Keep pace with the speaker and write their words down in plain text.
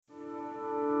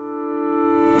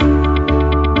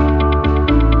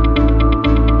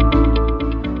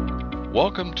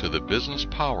Welcome to the Business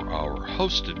Power Hour,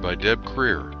 hosted by Deb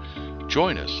Creer.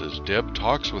 Join us as Deb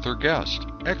talks with her guests,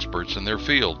 experts in their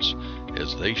fields,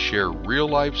 as they share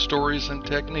real-life stories and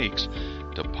techniques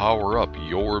to power up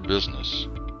your business.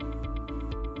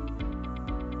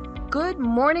 Good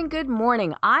morning, good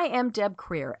morning. I am Deb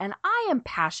Creer, and I am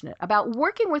passionate about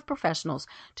working with professionals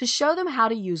to show them how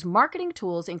to use marketing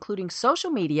tools, including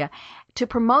social media, to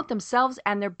promote themselves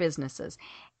and their businesses.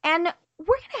 And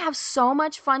we're going to have so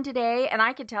much fun today, and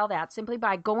I can tell that simply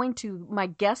by going to my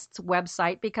guest's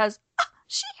website because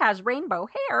she has rainbow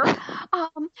hair,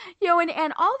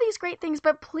 and all these great things.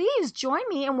 But please join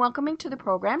me in welcoming to the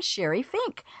program Sheri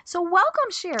Fink. So welcome,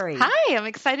 Sheri. Hi, I'm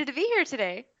excited to be here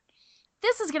today.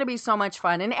 This is going to be so much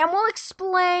fun, and we'll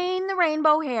explain the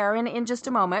rainbow hair in just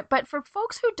a moment. But for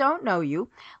folks who don't know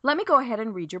you, let me go ahead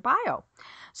and read your bio.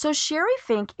 So Sheri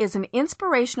Fink is an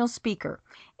inspirational speaker,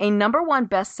 a #1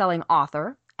 best-selling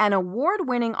author, an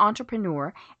award-winning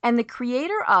entrepreneur, and the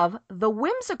creator of the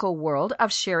Whimsical World of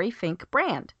Sheri Fink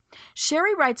brand.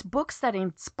 Sheri writes books that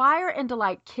inspire and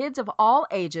delight kids of all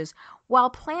ages while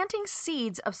planting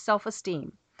seeds of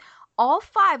self-esteem. All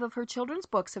 5 of her children's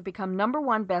books have become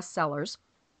 #1 bestsellers,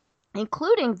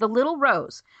 including The Little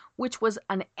Rose, which was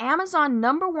an Amazon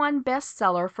 #1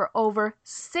 bestseller for over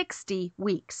 60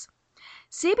 weeks.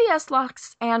 CBS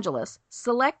Los Angeles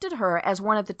selected her as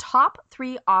one of the top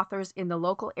 3 authors in the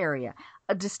local area,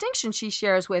 a distinction she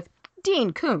shares with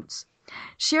Dean Koontz.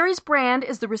 Sheri's brand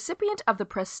is the recipient of the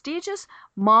prestigious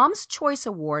Mom's Choice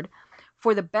Award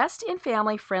for the best in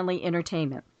family-friendly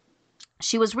entertainment.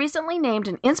 She was recently named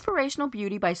an inspirational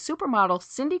beauty by supermodel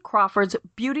Cindy Crawford's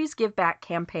Beauties Give Back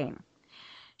campaign.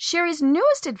 Sheri's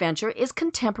newest adventure is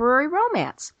contemporary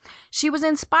romance. She was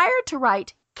inspired to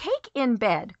write Cake in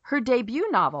Bed, her debut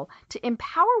novel, to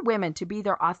empower women to be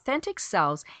their authentic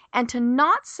selves and to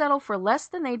not settle for less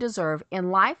than they deserve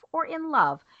in life or in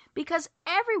love, because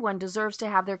everyone deserves to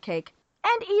have their cake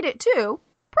and eat it too,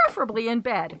 preferably in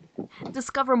bed.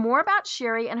 Discover more about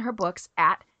Sheri and her books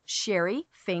at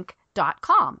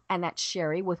SheriFink.com. And that's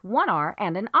Sheri with 1 R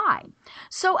and an I.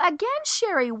 So again,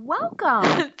 Sheri,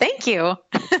 welcome. Thank you.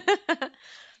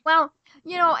 Well,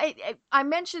 I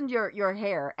mentioned your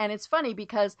hair, and it's funny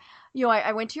because,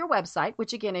 I went to your website,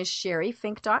 which again is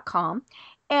SheriFink.com,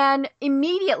 and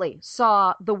immediately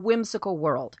saw the Whimsical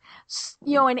World.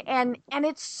 And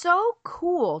it's so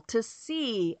cool to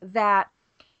see that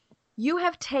you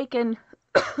have taken,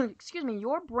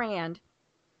 your brand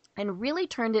and really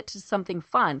turned it to something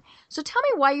fun. So tell me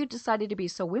why you decided to be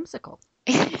so whimsical.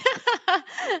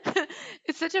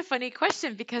 It's such a funny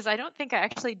question because I don't think I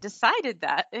actually decided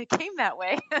that. It came that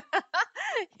way.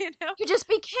 You just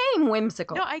became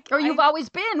whimsical. No, you've always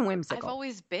been whimsical. I've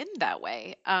always been that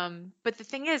way. But the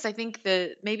thing is, I think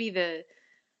maybe the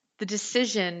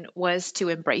decision was to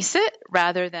embrace it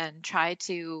rather than try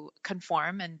to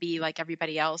conform and be like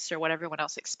everybody else or what everyone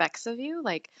else expects of you.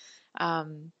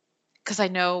 Because I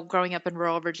know growing up in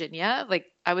rural Virginia,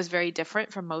 I was very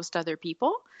different from most other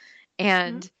people,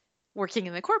 and working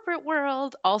in the corporate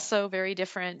world, also very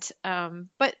different.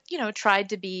 But tried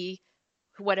to be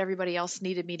what everybody else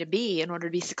needed me to be in order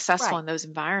to be successful in those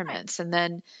environments. Right. And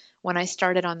then when I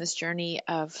started on this journey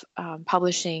of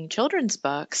publishing children's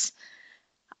books,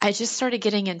 I just started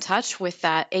getting in touch with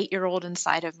that 8-year-old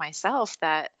inside of myself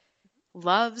that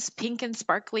loves pink and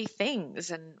sparkly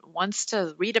things and wants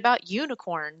to read about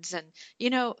unicorns and,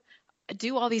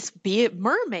 do all these, be a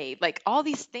mermaid, all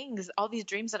these things, all these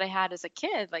dreams that I had as a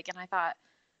kid. And I thought,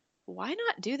 why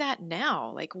not do that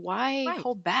now? Why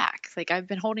hold back? I've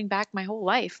been holding back my whole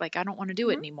life. I don't want to do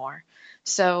it anymore.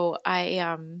 So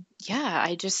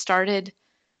I just started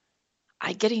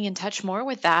getting in touch more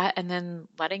with that and then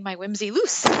letting my whimsy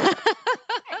loose. And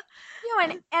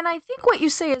I think what you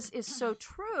say is so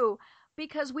true.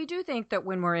 Because we do think that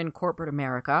when we're in corporate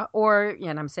America, or,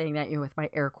 and I'm saying that with my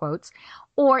air quotes,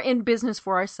 or in business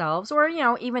for ourselves, or,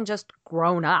 even just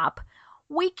grown up,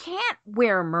 we can't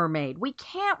wear a mermaid. We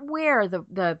can't wear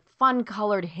the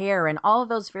fun-colored hair and all of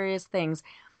those various things.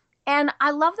 And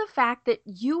I love the fact that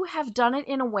you have done it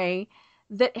in a way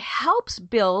that helps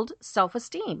build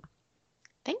self-esteem.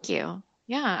 Thank you.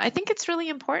 Yeah, I think it's really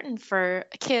important for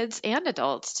kids and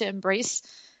adults to embrace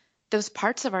those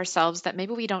parts of ourselves that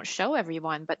maybe we don't show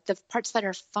everyone, but the parts that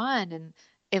are fun and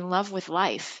in love with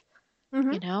life.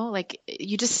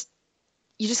 You just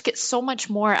get so much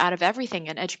more out of everything,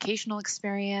 an educational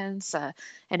experience, an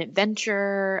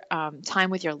adventure, time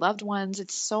with your loved ones.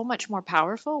 It's so much more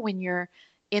powerful when you're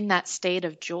in that state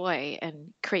of joy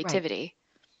and creativity.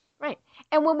 Right.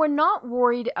 And when we're not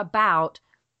worried about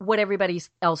what everybody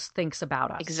else thinks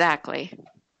about us. Exactly.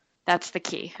 That's the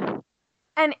key.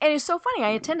 And it's so funny.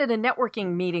 I attended a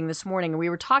networking meeting this morning, and we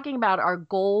were talking about our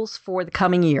goals for the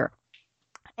coming year.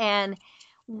 And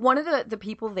one of the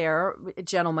people there, a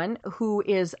gentleman who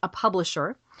is a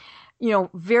publisher,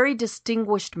 very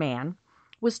distinguished man,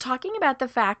 was talking about the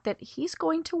fact that he's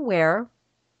going to wear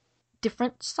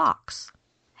different socks.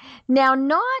 Now,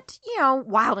 not,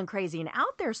 wild and crazy and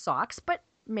out there socks, but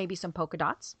maybe some polka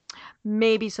dots,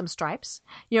 maybe some stripes.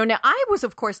 Now I was,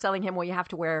 of course, telling him, well, you have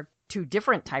to wear two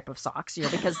different type of socks,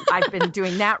 because I've been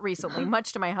doing that recently,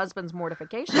 much to my husband's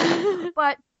mortification.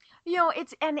 But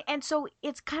it's and so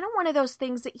it's kind of one of those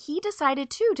things that he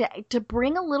decided to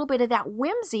bring a little bit of that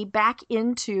whimsy back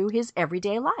into his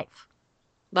everyday life.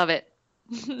 Love it.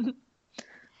 And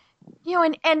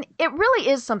it really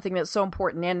is something that's so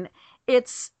important, and it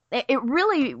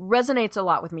really resonates a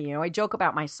lot with me. I joke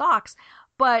about my socks,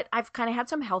 but I've kind of had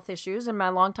some health issues, and my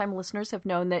longtime listeners have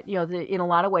known that, in a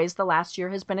lot of ways, the last year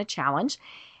has been a challenge.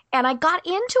 And I got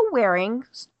into wearing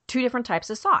two different types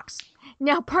of socks.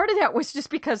 Now, part of that was just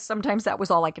because sometimes that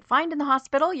was all I could find in the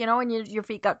hospital, and your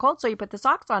feet got cold, so you put the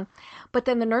socks on. But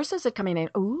then the nurses would come in and,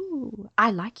 ooh,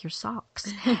 I like your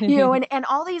socks, and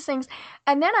all these things.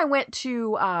 And then I went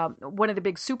to one of the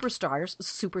big superstores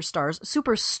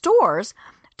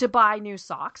to buy new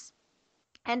socks,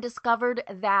 and discovered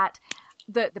that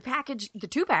the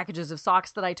two packages of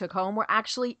socks that I took home were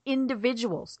actually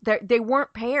individuals. They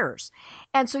weren't pairs.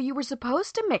 And so you were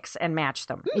supposed to mix and match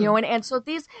them, and so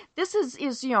this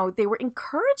is, they were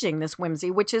encouraging this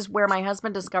whimsy, which is where my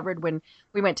husband discovered when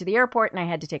we went to the airport and I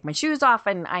had to take my shoes off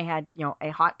and I had,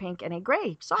 a hot pink and a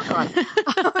gray sock on.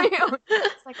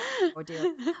 It's like, oh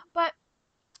dear. But,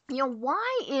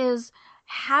 why is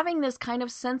having this kind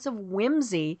of sense of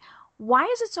whimsy, why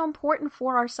is it so important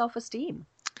for our self-esteem?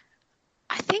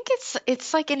 I think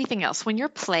it's like anything else. When you're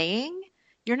playing,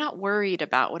 you're not worried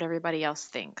about what everybody else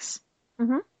thinks,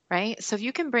 Mm-hmm. right? So if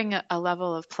you can bring a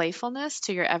level of playfulness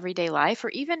to your everyday life, or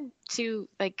even to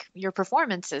like your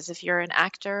performances, if you're an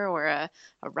actor or a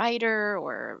writer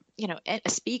or, a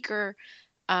speaker,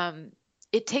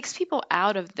 it takes people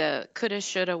out of the coulda,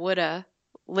 shoulda, woulda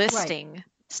listing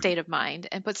state of mind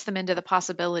and puts them into the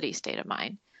possibility state of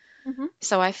mind. Mm-hmm.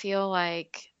 So I feel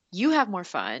like you have more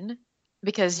fun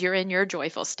because you're in your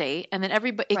joyful state, and then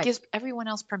it gives everyone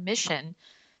else permission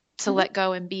to let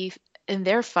go and be in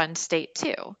their fun state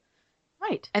too.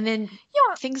 Right. And then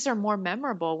things are more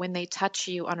memorable when they touch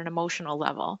you on an emotional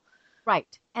level. Right.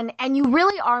 And you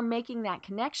really are making that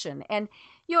connection. And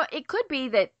it could be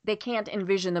that they can't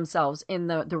envision themselves in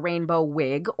the rainbow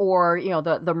wig or,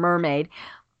 the mermaid.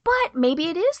 But maybe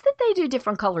it is that they do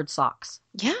different colored socks.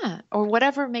 Yeah, or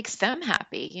whatever makes them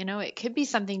happy. It could be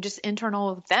something just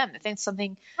internal with them. I think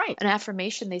something, an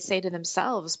affirmation they say to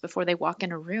themselves before they walk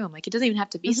in a room. Like, it doesn't even have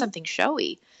to be something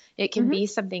showy. It can be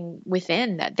something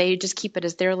within that they just keep it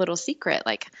as their little secret.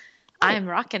 Like, I'm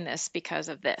rocking this because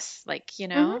of this, like,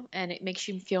 and it makes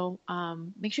you feel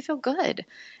good.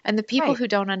 And the people who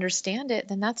don't understand it,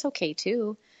 then that's okay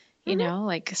too.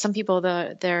 Like some people,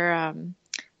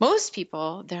 most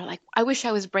people, they're like, I wish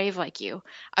I was brave like you.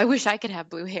 I wish I could have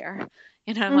blue hair.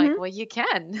 And I'm like, well, you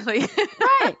can.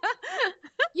 Right.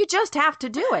 You just have to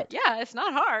do it. Yeah, it's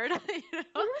not hard.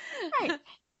 Right.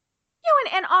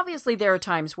 And obviously there are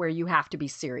times where you have to be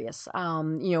serious,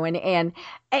 and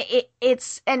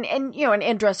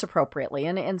dress appropriately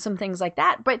and some things like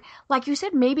that. But like you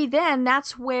said, maybe then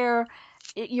that's where,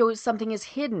 something is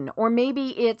hidden, or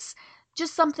maybe it's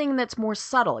just something that's more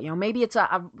subtle. Maybe it's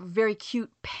a very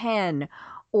cute pen,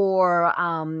 or,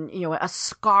 a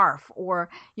scarf, or,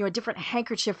 a different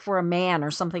handkerchief for a man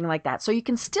or something like that. So you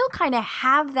can still kind of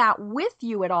have that with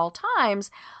you at all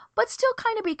times, but still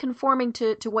kind of be conforming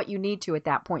to what you need to at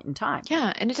that point in time.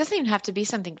 Yeah. And it doesn't even have to be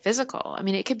something physical. I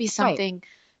mean, it could be something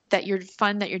that you're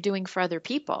doing for other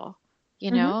people.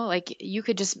 Like you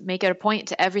could just make it a point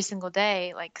to every single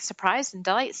day, like surprise and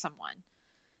delight someone.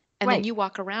 And then you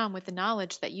walk around with the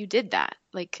knowledge that you did that.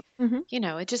 Like,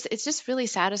 it's just really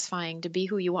satisfying to be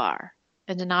who you are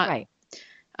and to not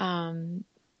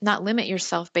limit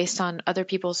yourself based on other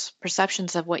people's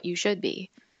perceptions of what you should be.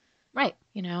 Right.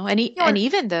 And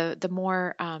even the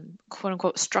more quote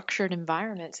unquote structured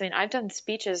environments. I mean, I've done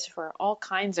speeches for all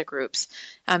kinds of groups,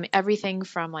 everything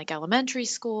from like elementary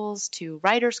schools to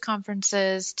writers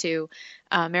conferences to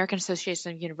American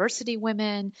Association of University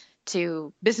Women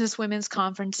to business women's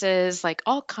conferences, like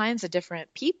all kinds of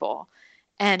different people.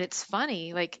 And it's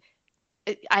funny, like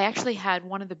I actually had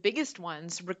one of the biggest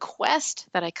ones request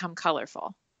that I come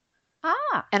colorful.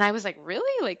 And I was like,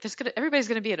 really? Like everybody's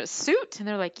going to be in a suit? And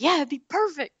they're like, yeah, it'd be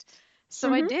perfect.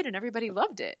 So I did, and everybody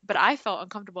loved it. But I felt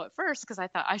uncomfortable at first because I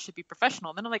thought I should be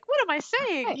professional. Then I'm like, what am I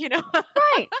saying? Right. You know?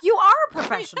 Right. You are a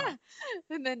professional. Yeah.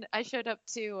 And then I showed up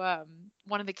to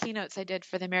one of the keynotes I did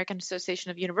for the American Association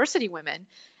of University Women,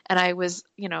 and I was,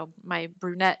 my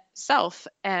brunette self,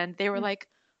 and they were like,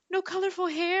 "No colorful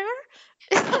hair."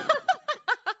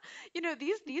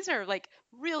 These are like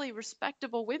really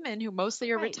respectable women who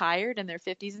mostly are Right. retired in their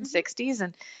 50s and 60s,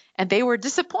 and they were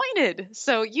disappointed.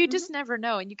 So you just never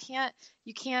know, and you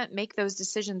can't make those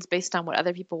decisions based on what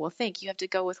other people will think. You have to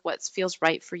go with what feels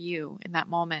right for you in that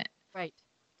moment. Right.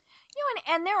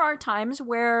 And there are times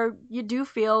where you do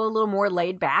feel a little more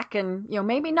laid back and,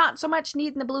 maybe not so much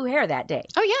needing the blue hair that day.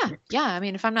 Oh yeah. Yeah. I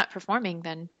mean, if I'm not performing,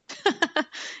 then,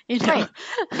 Right.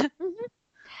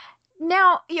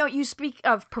 Now, you speak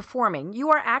of performing.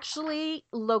 You are actually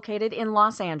located in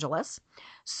Los Angeles.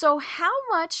 So how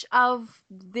much of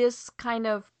this kind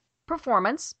of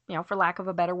performance, for lack of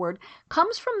a better word,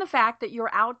 comes from the fact that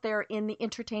you're out there in the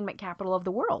entertainment capital of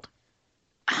the world?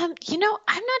 I'm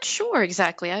not sure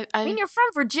exactly. I mean, you're from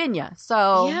Virginia,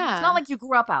 so it's Yeah. not like you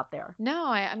grew up out there. No,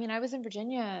 I mean, I was in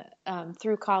Virginia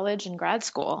through college and grad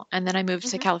school, and then I moved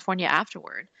to California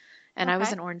afterward. And I was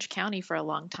Okay. in Orange County for a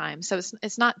long time. So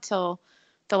it's not till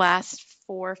the last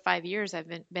 4 or 5 years I've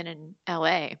been in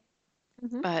LA.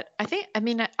 But I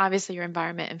mean, obviously your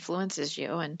environment influences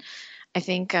you. And I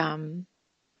think I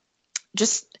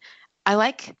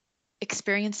like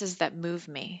experiences that move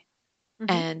me.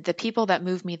 And the people that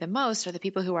move me the most are the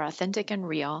people who are authentic and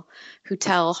real, who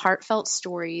tell heartfelt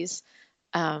stories,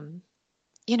 and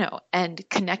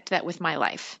connect that with my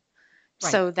life.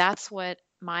 Right. So that's what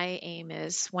my aim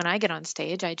is when I get on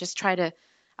stage. I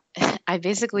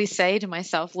basically say to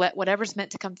myself, let whatever's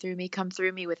meant to come through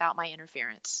me without my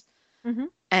interference,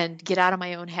 and get out of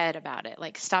my own head about it.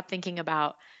 Like, stop thinking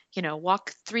about,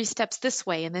 walk 3 steps this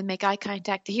way and then make eye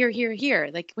contact here, here,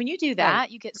 here. Like, when you do that,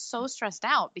 you get so stressed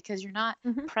out because you're not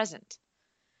present.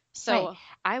 So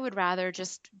I would rather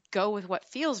just go with what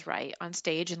feels right on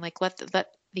stage and like let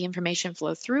the information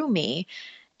flow through me.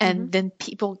 And then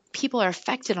people are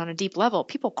affected on a deep level.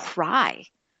 People cry.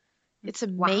 It's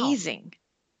amazing. Wow.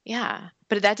 Yeah.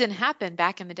 But that didn't happen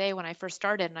back in the day when I first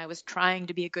started and I was trying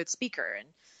to be a good speaker and,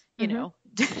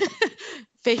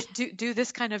 do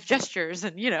this kind of gestures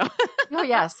and, Oh,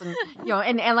 yes. And,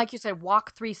 and like you said,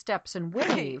 walk 3 steps and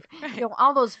wave, Right.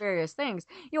 all those various things,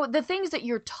 the things that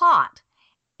you're taught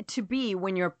to be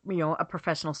when you're, a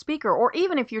professional speaker, or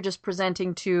even if you're just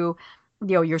presenting to,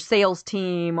 your sales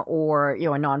team or, a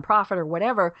nonprofit or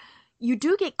whatever, you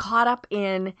do get caught up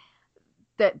in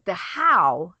the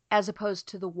how as opposed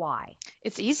to the why.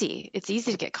 It's easy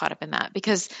to get caught up in that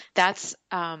because that's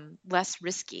less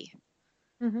risky,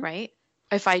 right?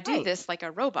 If I do this like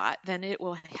a robot, then it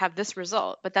will have this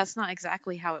result, but that's not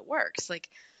exactly how it works. Like,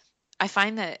 I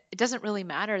find that it doesn't really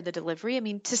matter the delivery. I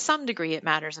mean, to some degree it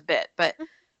matters a bit, but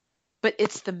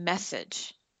it's the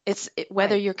message. It's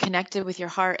whether you're connected with your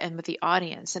heart and with the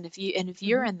audience. And if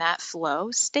you're in that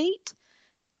flow state,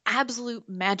 absolute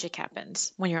magic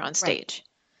happens when you're on stage.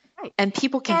 Right. And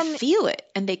people can feel it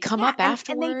and they come up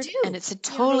afterward and, they do. And it's a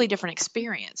totally different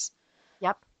experience.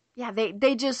 Yep. Yeah.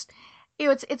 They just,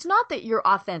 it's not that you're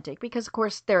authentic because of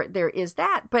course there is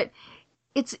that, but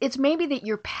it's maybe that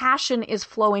your passion is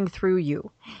flowing through you.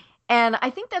 And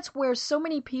I think that's where so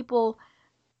many people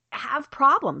have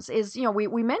problems is,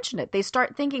 we mentioned it. They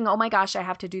start thinking, oh my gosh, I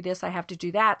have to do this. I have to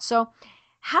do that. So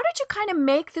how did you kind of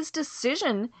make this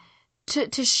decision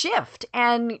to shift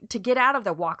and to get out of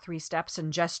the walk 3 steps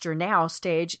and gesture now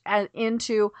stage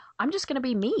into, I'm just going to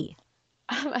be me?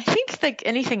 I think like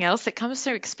anything else, it comes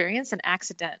through experience and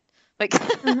accident, like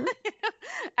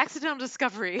accidental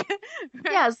discovery. Right?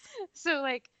 Yes. So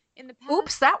like in the past,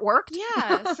 oops, that worked.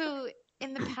 Yeah. So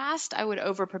in the past, I would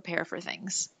over prepare for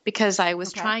things because I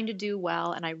was trying to do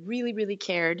well and I really, really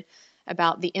cared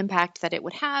about the impact that it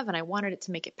would have. And I wanted it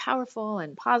to make it powerful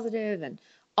and positive and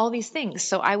all these things.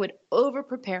 So I would over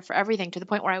prepare for everything to the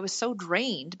point where I was so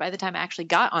drained by the time I actually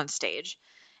got on stage.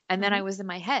 And then I was in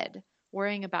my head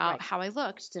worrying about how I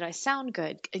looked. Did I sound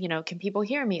good? Can people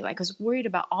hear me? Like, I was worried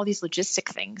about all these logistic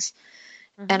things.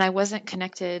 And I wasn't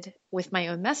connected with my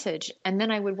own message. And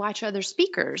then I would watch other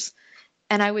speakers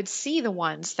and I would see the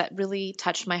ones that really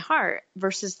touched my heart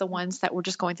versus the ones that were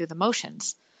just going through the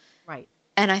motions. Right.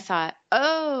 And I thought,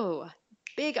 oh,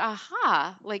 big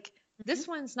aha. Like, this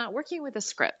one's not working with a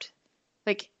script.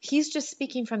 Like, he's just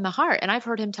speaking from the heart. And I've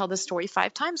heard him tell this story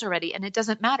 5 times already. And it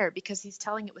doesn't matter because he's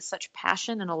telling it with such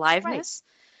passion and aliveness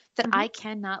that I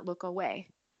cannot look away.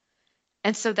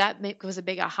 And so that was a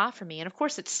big aha for me. And of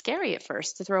course, it's scary at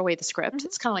first to throw away the script. Mhm.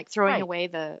 It's kind of like throwing Right. away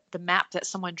the map that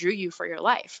someone drew you for your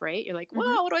life, right? You're like, Mhm.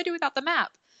 whoa, what do I do without the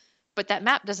map? But that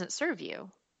map doesn't serve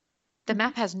you. The Mhm.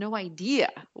 map has no idea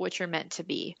what you're meant to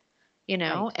be,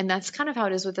 Right. and that's kind of how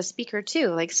it is with a speaker too.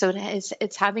 Like, so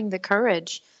it's having the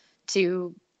courage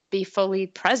to be fully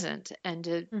present and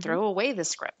to Mhm. throw away the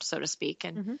script, so to speak.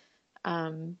 Mhm.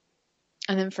 Um,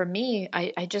 and then for me,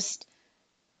 I just,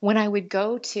 when I would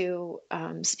go to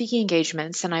speaking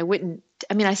engagements, and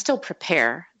I still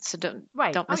prepare, so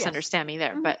Right. don't Oh, yes. misunderstand me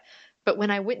there, Mhm. but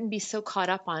when I wouldn't be so caught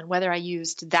up on whether I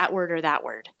used that word or that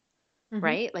word, Mhm.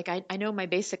 right? Like I know my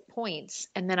basic points,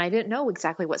 and then I didn't know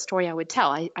exactly what story I would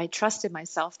tell. I trusted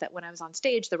myself that when I was on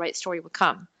stage, the right story would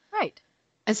come. Right.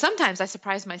 And sometimes I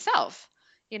surprised myself,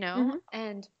 Mhm.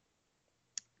 and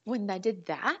when I did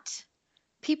that,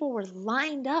 people were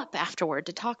lined up afterward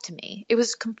to talk to me. It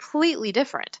was completely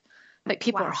different. Like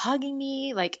people were Wow. hugging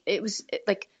me. Like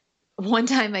like one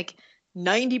time, like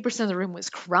 90% of the room was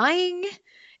crying.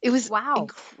 It was Wow.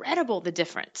 incredible, the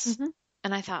difference. Mhm.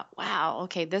 And I thought, wow,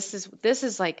 okay, this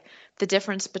is like the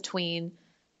difference between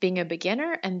being a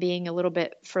beginner and being a little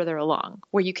bit further along,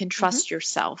 where you can Mhm. trust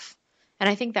yourself. And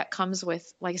I think that comes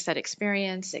with, like I said,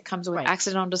 experience. It comes with Right.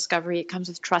 accidental discovery. It comes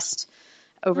with trust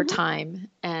over Mhm.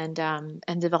 time,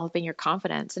 and developing your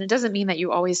confidence. And it doesn't mean that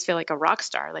you always feel like a rock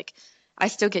star. Like I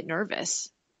still get nervous,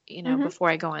 Mhm. before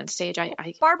I go on stage.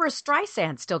 Barbara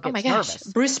Streisand still Oh my gets gosh,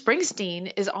 nervous. Bruce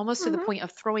Springsteen is almost to the Mhm. point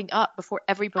of throwing up before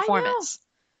every I know. performance,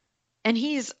 and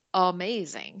he's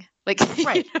amazing. Like,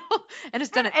 Right. and has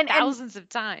done it And thousands of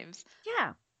times.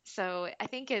 yeah. So I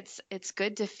think it's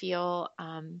good to feel,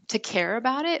 to care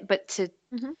about it, but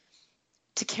Mhm.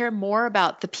 to care more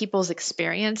about the people's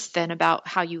experience than about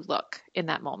how you look in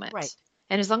that Right. moment.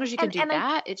 And as long as you can do And I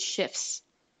that, it shifts.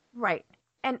 Right.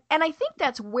 And I think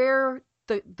that's where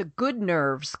the good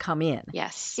nerves come in.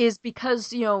 Yes. Is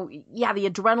because, yeah, the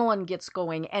adrenaline gets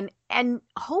going and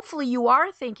hopefully you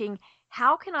are thinking,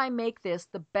 how can I make this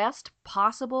the best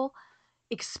possible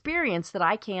experience that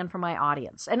I can for my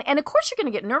audience? And of course you're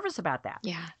going to get nervous about that.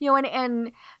 Yeah.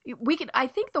 And we could I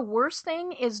think the worst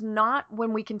thing is not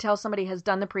when we can tell somebody has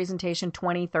done the presentation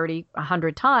 20, 30,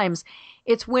 100 times.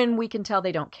 It's when we can tell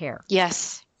they don't care.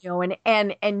 Yes.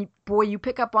 And boy, you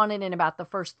pick up on it in about the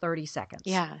first 30 seconds.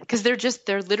 Yeah. Because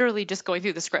they're literally just going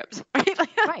through the script, right? Like,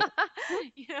 Right.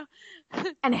 Mhm. you know.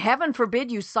 And heaven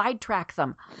forbid you sidetrack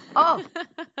them. Oh,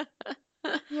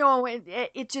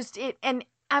 it just, and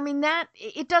I mean, that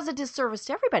it does a disservice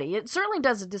to everybody. It certainly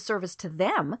does a disservice to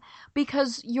them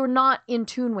because you're not in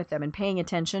tune with them and paying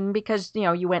attention because,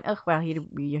 you went, oh, well,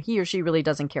 he or she really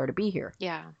doesn't care to be here.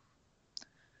 Yeah.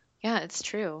 Yeah, it's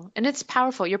true. And it's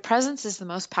powerful. Your presence is the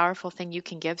most powerful thing you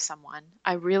can give someone.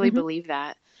 I really Hmm. believe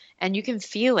that. And you can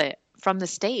feel it from the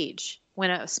stage when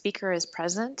a speaker is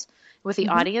present with the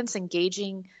Hmm. audience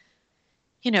engaging,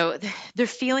 they're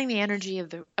feeling the energy of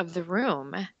the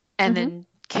room, and Hmm. then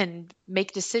can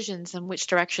make decisions in which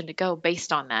direction to go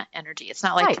based on that energy. It's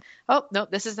not like, Right. oh, no,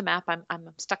 this is the map.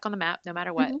 I'm stuck on the map no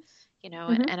matter what, Hmm. and,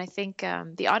 Hmm. and I think,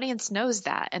 the audience knows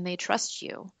that, and they trust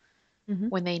you Hmm.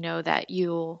 when they know that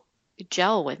you'll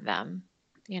gel with them.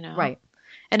 Right.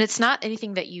 And it's not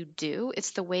anything that you do,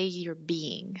 it's the way you're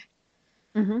being.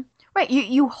 Hmm. Right.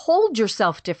 You hold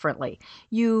yourself differently.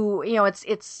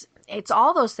 It's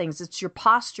all those things. It's your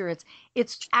posture.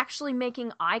 It's actually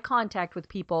making eye contact with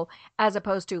people as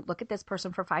opposed to look at this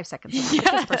person for 5 seconds and look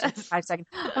at this person for Yes. 5 seconds.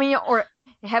 I mean, or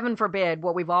heaven forbid,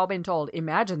 what we've all been told,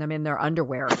 imagine them in their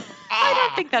underwear. I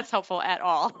don't think that's helpful at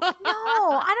all. No,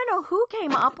 I don't know who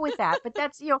came up with that, but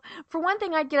that's, for one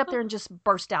thing, I'd get up there and just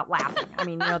burst out laughing. I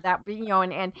mean,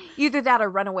 and either that or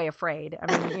run away afraid.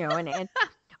 I mean,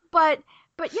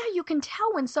 but yeah, you can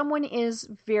tell when someone is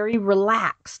very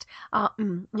relaxed,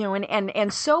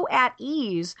 and so at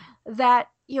ease that,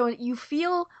 you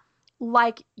feel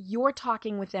like you're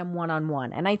talking with them one on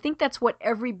one. And I think that's what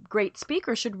every great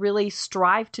speaker should really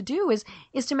strive to do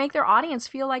is to make their audience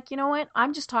feel like, you know what,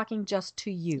 I'm just talking just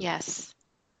to you. Yes.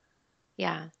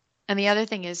 Yeah. And the other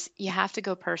thing is you have to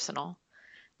go personal.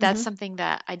 That's Mm-hmm. something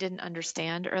that I didn't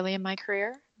understand early in my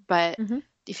career, but Mm-hmm.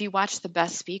 if you watch the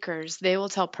best speakers, they will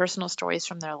tell personal stories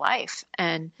from their life.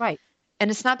 Right. And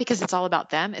it's not because it's all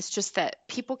about them. It's just that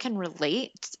people can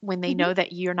relate when they Mm-hmm. know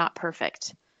that you're not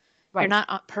perfect. You're Right. not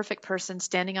a perfect person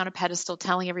standing on a pedestal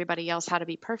telling everybody else how to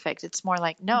be perfect. It's more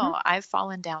like, Mm-hmm. no, I've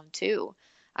fallen down too.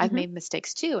 I've Mm-hmm. made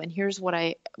mistakes too. And here's what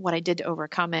I did to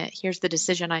overcome it. Here's the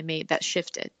decision I made that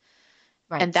shifted.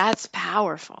 Right. And that's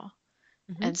powerful.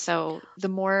 Mm-hmm. And so the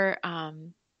more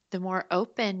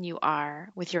open you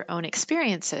are with your own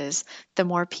experiences, the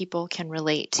more people can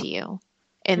relate to you.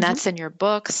 And Mhm. that's in your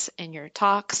books, in your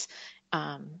talks,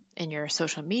 in your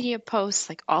social media posts,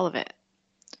 like all of it.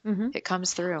 Mhm. It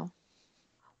comes through.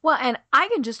 Well, and I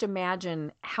can just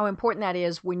imagine how important that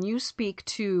is when you speak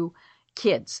to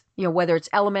kids, whether it's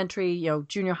elementary,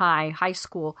 junior high, high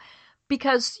school,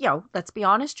 because, let's be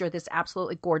honest, you're this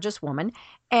absolutely gorgeous woman.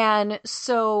 And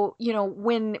so,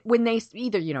 when they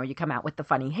either, you come out with the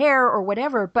funny hair or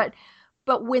whatever, but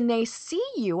when they see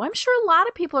you, I'm sure a lot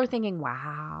of people are thinking,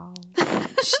 "Wow,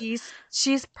 she's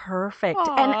perfect."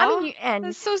 And I mean, Aw, and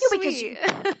that's so because sweet.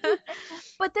 you,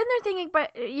 but then they're thinking,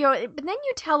 but then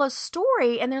you tell a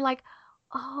story and they're like,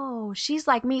 oh, she's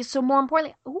like me. So more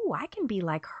importantly, oh, I can be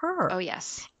like Oh, her.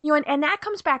 yes. And that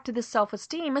comes back to this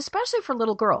self-esteem, especially for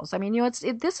little girls. I mean, this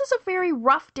is a very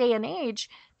rough day and age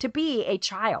to be a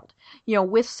child,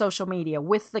 with social media,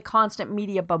 with the constant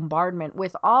media bombardment,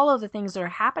 with all of the things that are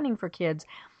happening for kids.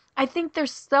 I think their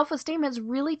self-esteem has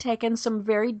really taken some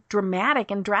very dramatic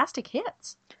and drastic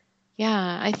hits.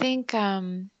 Yeah, I think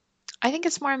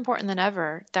it's more important than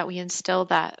ever that we instill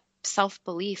that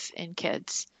self-belief in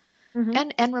kids Hmm.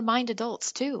 and remind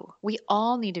adults too. We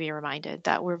all need to be reminded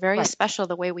that we're very Right. special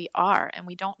the way we are and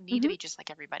we don't need to Hmm. be just like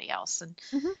everybody else.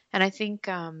 Hmm. And I think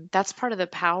that's part of the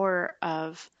power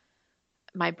of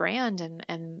my brand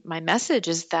and my message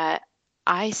is that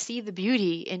I see the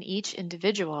beauty in each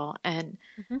individual and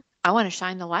Hmm. I want to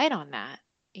shine the light on that,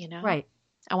 you know? Right.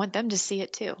 I want them to see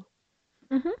it too.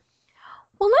 Hmm.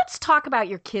 Well, let's talk about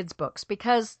your kids' books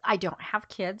because I don't have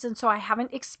kids and so I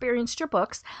haven't experienced your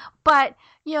books, but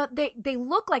they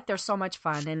look like they're so much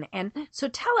fun and so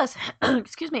tell us,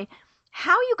 excuse me,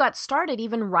 how you got started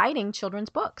even writing children's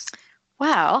books.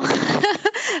 Well,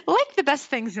 like the best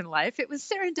things in life, it was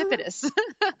Hmm. serendipitous.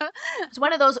 It's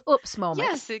one of those oops moments.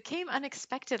 Yes, it came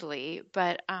unexpectedly,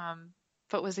 but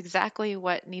was exactly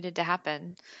what needed to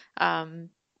happen.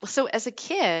 So as a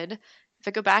kid, if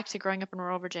I go back to growing up in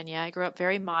rural Virginia, I grew up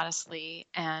very modestly,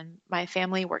 and my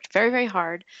family worked very, very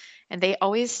hard, and they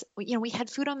always, we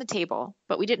had food on the table,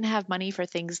 but we didn't have money for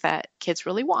things that kids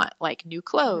really want, like new Hmm.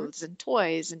 clothes and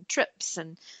toys and trips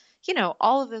and,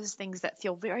 all of those things that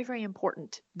feel very, very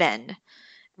important then.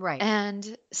 Right.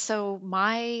 And so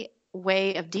my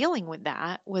way of dealing with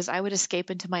that was I would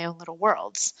escape into my own little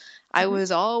worlds. I Hmm.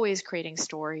 was always creating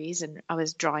stories and I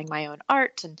was drawing my own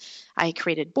art and I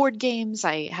created board games.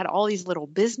 I had all these little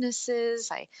businesses.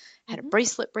 I had a Hmm.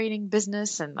 bracelet braiding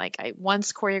business and like I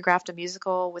once choreographed a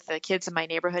musical with the kids in my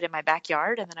neighborhood in my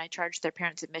backyard and then I charged their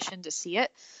parents admission to see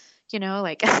it.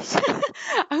 Like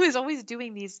I was always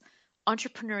doing these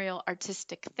entrepreneurial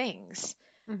artistic things,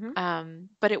 Hmm.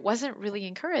 but it wasn't really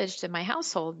encouraged in my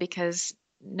household because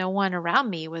no one around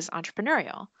me was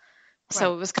entrepreneurial. So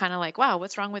Right. it was kind of like, wow,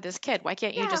 what's wrong with this kid? Why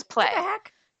can't you Yeah. just What the play?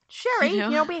 heck? You Sherry,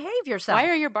 know, behave why are yourself.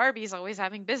 your Barbies always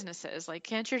having businesses? Like,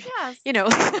 can't you, Yes. you know,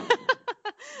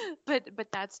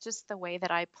 but that's just the way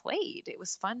that I played. It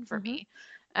was fun for Hmm. me.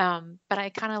 But I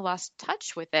kind of lost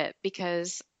touch with it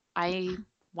because I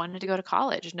wanted to go to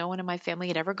college. No one in my family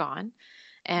had ever gone.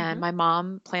 And Hmm. my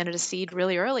mom planted a seed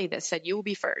really early that said, you will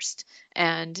be first.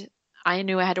 And I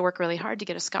knew I had to work really hard to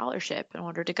get a scholarship in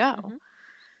order to go. Hmm.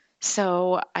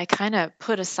 So I kind of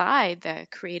put aside the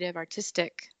creative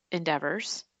artistic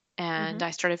endeavors and Hmm.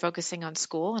 I started focusing on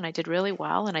school and I did really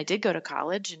well and I did go to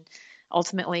college and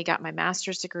ultimately got my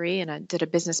master's degree and I did a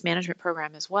business management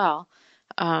program as well.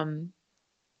 Um,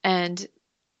 and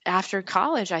after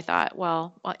college, I thought,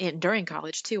 and during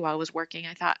college too, while I was working,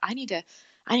 I thought I need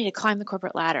to climb the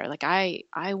corporate ladder. Like I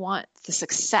want the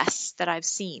success that I've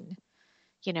seen.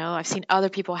 I've seen other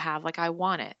people have, like I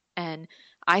want it. And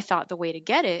I thought the way to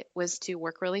get it was to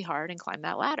work really hard and climb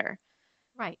that ladder.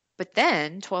 Right. But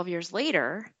then 12 years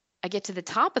later, I get to the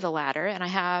top of the ladder and I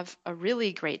have a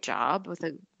really great job with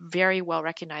a very well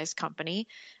recognized company.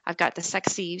 I've got the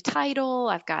sexy title,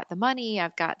 I've got the money,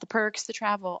 I've got the perks, the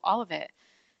travel, all of it.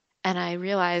 And I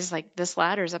realized like this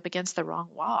ladder is up against the wrong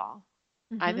wall.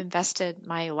 I've Hmm. invested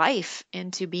my life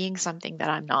into being something that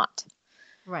I'm not.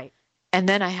 Right. And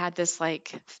then I had this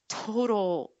like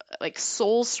total like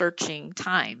soul searching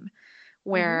time Hmm.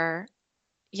 where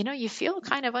you feel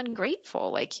kind of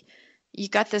ungrateful, like you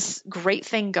got this great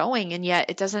thing going and yet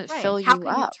it doesn't Right. fill How you can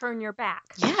you up. turn your back?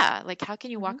 Yeah, like how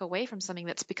can you Hmm. walk away from something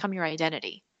that's become your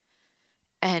identity?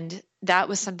 And that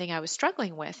was something I was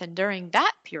struggling with, and during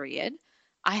that period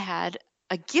I had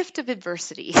a gift of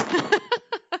adversity.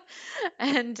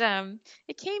 And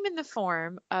it came in the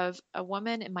form of a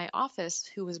woman in my office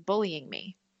who was bullying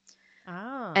me.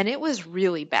 Ah. And it was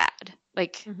really bad.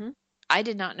 Like, Hmm. I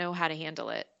did not know how to handle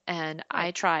it. And Right.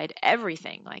 I tried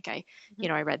everything. Like,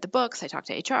 Hmm. I read the books, I talked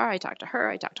to HR, I talked to her,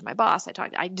 I talked to my boss,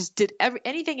 I just did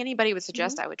anything anybody would Hmm.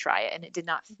 suggest, I would try it, and it did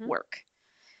not Hmm. work.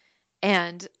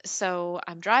 And so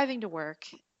I'm driving to work,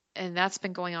 and that's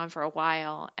been going on for a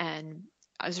while. And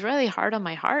I was really hard on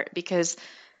my heart because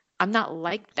I'm not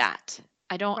like that.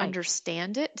 I don't Right.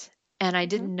 understand it. And I Mm-hmm.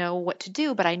 didn't know what to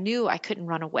do, but I knew I couldn't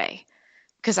run away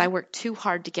because I worked too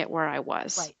hard to get where I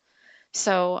was. Right.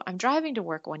 So I'm driving to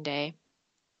work one day,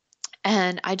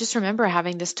 and I just remember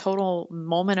having this total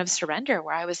moment of surrender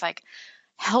where I was like,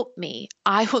 help me.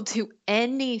 I will do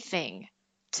anything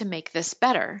to make this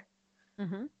better.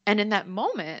 Mm-hmm. And in that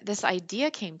moment, this idea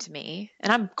came to me,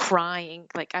 and I'm crying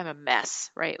like I'm a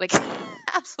mess, right? Like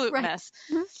absolute Right. mess.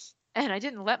 Mm-hmm. And I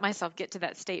didn't let myself get to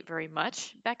that state very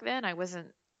much back then. I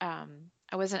wasn't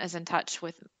as in touch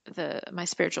with my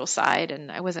spiritual side,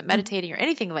 and I wasn't meditating or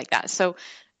anything like that. So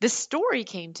this story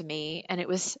came to me, and it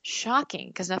was shocking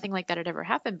because nothing like that had ever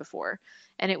happened before.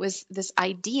 And it was this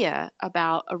idea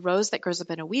about a rose that grows up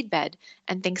in a weed bed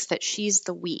and thinks that she's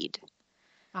the weed.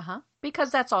 Uh-huh.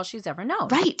 Because that's all she's ever known.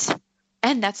 Right.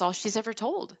 And that's all she's ever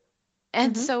told.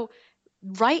 And Mm-hmm. so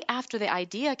right after the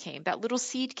idea came, that little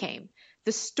seed came,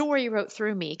 the story wrote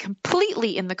through me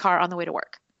completely in the car on the way to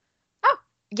work. Oh.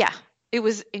 Yeah, it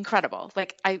was incredible.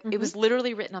 Like it Mm-hmm. was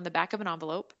literally written on the back of an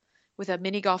envelope with a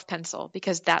mini golf pencil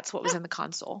because that's what was in the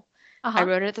console. I Uh-huh.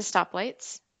 wrote it at the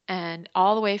stoplights, and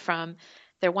all the way from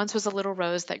there once was a little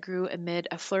rose that grew amid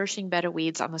a flourishing bed of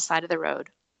weeds on the side of the road,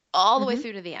 all the way Mm-hmm.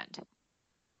 through to the end.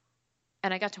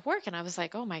 And I got to work, and I was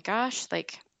like, oh my gosh,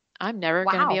 like I'm never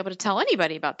going to be Wow. able to tell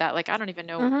anybody about that. Like I don't even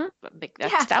know. Mm-hmm. Like,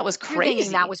 Yeah. that was You're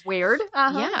thinking that crazy. was weird.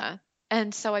 Uh-huh. Yeah.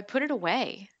 And so I put it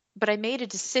away, but I made a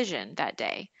decision that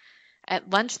day.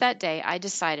 At lunch that day, I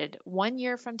decided 1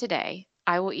 year from today,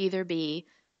 I will either be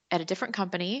at a different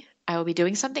company, I will be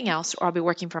doing something else, or I'll be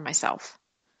working for myself.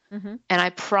 Mm-hmm. And I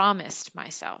promised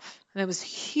myself. And it was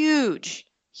huge,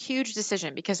 huge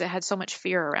decision because it had so much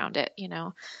fear around it,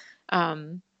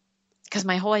 because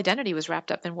my whole identity was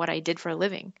wrapped up in what I did for a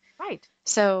living. Right.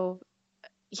 So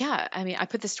yeah, I mean, I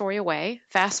put the story away.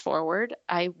 Fast forward,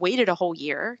 I waited a whole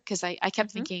year because I kept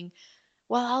Mm-hmm. thinking,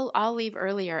 well, I'll leave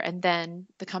earlier, and then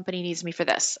the company needs me for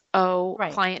this. Oh,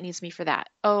 Right. client needs me for that.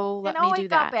 Oh, And let me it do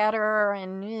got that. better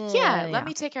and Yeah, let yeah.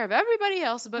 me take care of everybody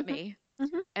else but Mm-hmm. me.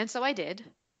 Mm-hmm. And so I did.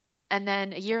 And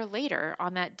then a year later,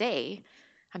 on that day,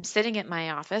 I'm sitting at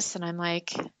my office and I'm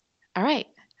like, all right,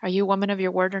 are you a woman of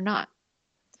your word or not?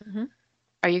 Mm-hmm.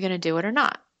 Are you going to do it or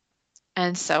not?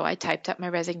 And so I typed up my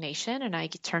resignation and I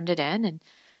turned it in, and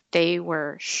they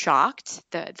were shocked.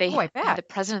 They Oh, I had bet. the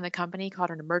president of the company called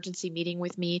an emergency meeting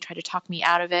with me, tried to talk me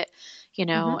out of it,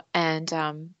 Mm-hmm.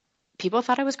 and people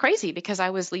thought I was crazy because I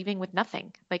was leaving with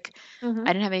nothing. Like Mm-hmm. I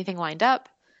didn't have anything lined up.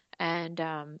 And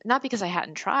not because I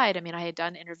hadn't tried. I mean, I had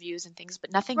done interviews and things,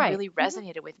 but nothing Right. really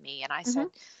resonated with me. And I Mm-hmm. said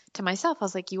to myself, I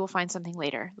was like, you will find something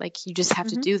later. Like you just have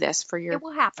to Mm-hmm. do this for It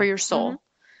will happen. your Mm-hmm. soul.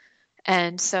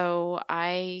 And so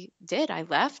I did. I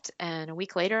left, and a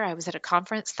week later, I was at a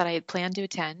conference that I had planned to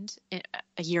attend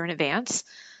a year in advance,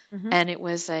 Mm-hmm. and it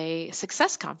was a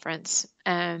success conference.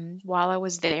 And while I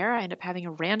was there, I ended up having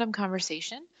a random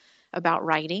conversation about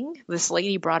writing. This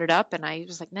lady brought it up, and I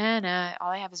was like, nah, all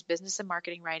I have is business and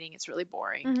marketing writing. It's really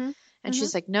boring. Mm-hmm. And Mm-hmm.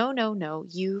 she's like, no,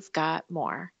 you've got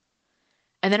more.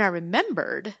 And then I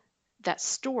remembered that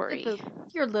story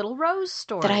Your little rose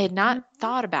that I story. had not Mm-hmm.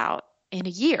 thought about in a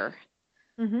year.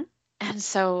 Mm-hmm. And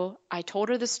so I told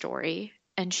her the story,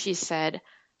 and she said,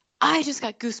 I just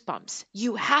got goosebumps.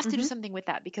 You have to do Mm-hmm. something with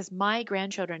that because my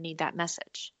grandchildren need that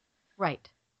message. Right.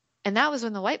 And that was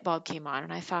when the light bulb came on,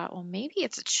 and I thought, well, maybe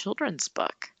it's a children's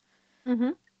book.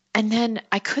 Mm-hmm. And then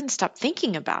I couldn't stop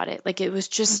thinking about it. Like it was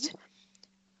just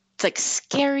Mm-hmm. like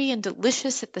scary and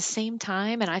delicious at the same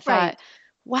time. And I thought, Right.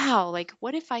 wow, like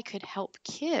what if I could help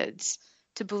kids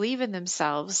to believe in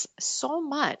themselves so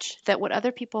much that what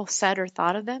other people said or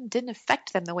thought of them didn't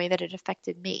affect them the way that it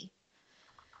affected me?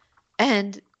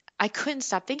 And I couldn't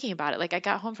stop thinking about it. Like I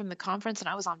got home from the conference and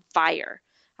I was on fire.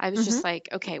 I was Mm-hmm. just like,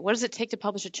 okay, what does it take to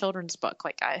publish a children's book?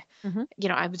 Like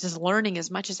Mm-hmm. I was just learning as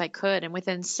much as I could. And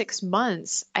within 6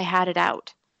 months, I had it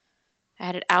out. I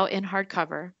had it out in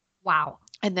hardcover. Wow.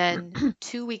 And then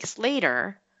 2 weeks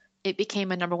later, it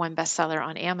became a #1 bestseller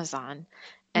on Amazon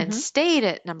and Mm-hmm. stayed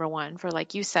at #1 for,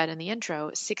 like you said in the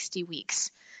intro, 60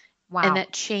 weeks. Wow. And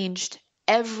that changed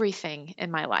everything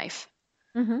in my life.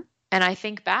 Mm-hmm. And I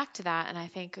think back to that and I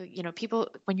think, people,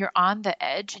 when you're on the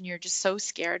edge and you're just so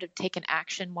scared of taking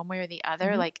action one way or the other,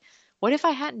 Mm-hmm. like, what if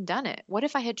I hadn't done it? What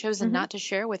if I had chosen Mm-hmm. not to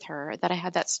share with her that I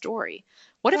had that story?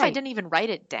 What if I Right. didn't even write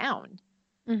it down?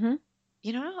 Mm-hmm.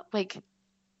 Like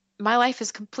my life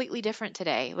is completely different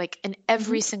today, like in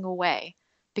every Mm-hmm. single way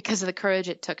because of the courage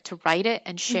it took to write it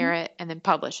and Mm-hmm. share it and then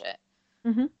publish it.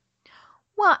 Mm-hmm.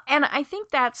 Well, and I think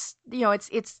that's,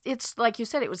 it's like you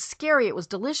said, it was scary, it was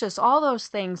delicious, all those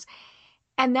things.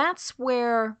 And that's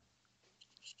where,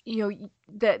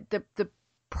 the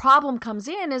problem comes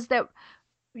in is that,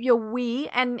 we,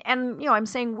 and I'm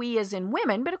saying we as in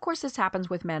women, but of course this happens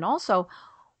with men also.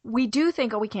 We do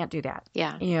think, oh, we can't do that.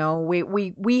 Yeah.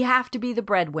 We have to be the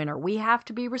breadwinner. We have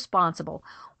to be responsible.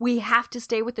 We have to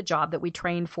stay with the job that we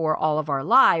trained for all of our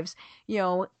lives.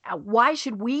 Why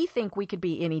should we think we could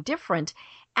be any different?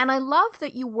 And I love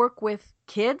that you work with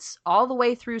kids all the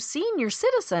way through senior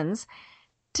citizens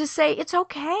to say it's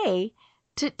okay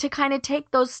to kind of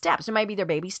take those steps. It might be their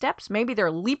baby steps. Maybe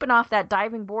they're leaping off that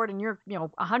diving board and you're,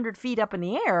 100 feet up in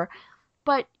the air.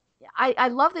 But I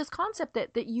love this concept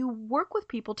that you work with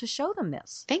people to show them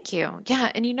this. Thank you.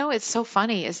 Yeah. And it's so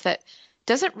funny is that it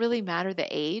doesn't really matter the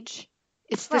age.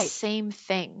 It's the Right. same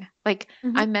thing. Like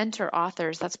Mhm. I mentor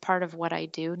authors. That's part of what I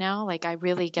do now. Like I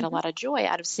really get a lot of joy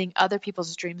out of seeing other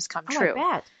people's dreams come Oh, true.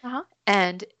 I bet. Uh-huh.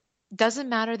 And doesn't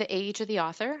matter the age of the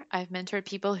author. I've mentored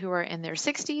people who are in their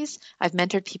 60s. I've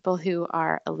mentored people who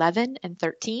are 11 and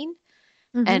 13.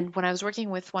 Mhm. And when I was working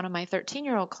with one of my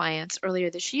 13-year-old clients earlier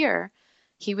this year,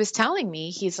 he was telling me,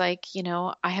 he's like,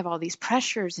 I have all these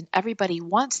pressures and everybody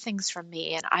wants things from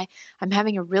me. And I'm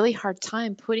having a really hard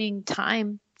time putting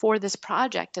time for this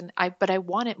project. But I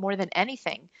want it more than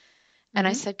anything. And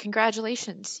I Mhm. said,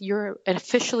 congratulations, you're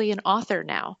officially an author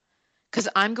now. Because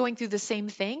I'm going through the same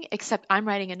thing, except I'm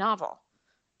writing a novel.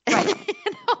 Right.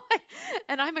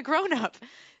 And I'm a grown up.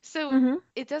 So Mhm.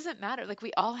 it doesn't matter. Like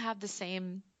we all have the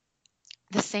same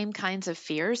kinds of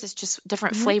fears. It's just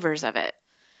different Mhm. flavors of it.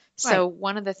 So Right.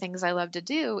 one of the things I love to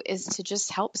do is to just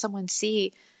help someone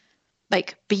see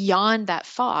like beyond that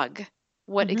fog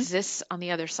what Mhm. exists on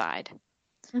the other side.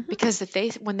 Mhm. Because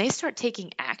when they start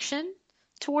taking action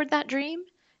toward that dream,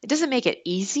 it doesn't make it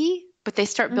easy, but they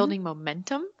start Mhm. building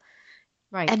momentum.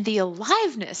 Right. And the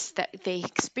aliveness that they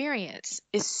experience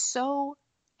is so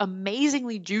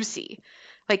amazingly juicy.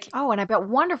 Like, Oh, and I bet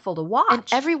wonderful to and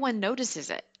watch. everyone notices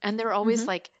it. And they're always Mhm.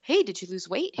 like, hey, did you lose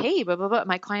weight? Hey, blah, blah, blah.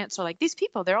 My clients are like, these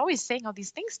people, they're always saying all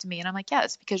these things to me. And I'm like, yeah,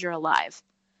 it's because you're alive.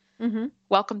 Mhm.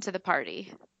 Welcome to the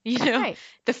party. Right.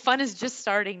 The fun is just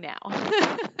starting now.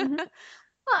 Mhm.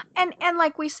 Well, and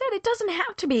like we said, it doesn't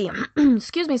have to be,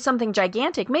 excuse me, something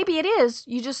gigantic. Maybe it is.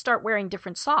 You just start wearing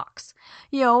different socks,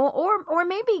 or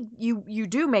maybe you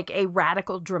do make a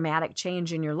radical, dramatic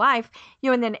change in your life,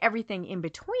 and then everything in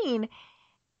between.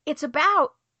 It's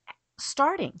about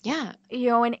starting, Yeah.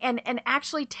 and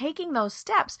actually taking those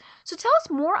steps. So tell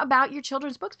us more about your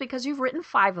children's books because you've written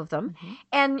 5 of them. Mhm.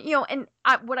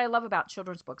 And what I love about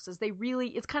children's books is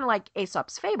it's kind of like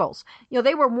Aesop's fables.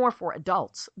 They were more for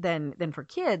adults than for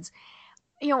kids.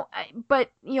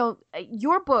 But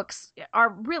your books are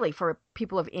really for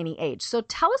people of any age. So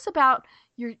tell us about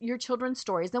your children's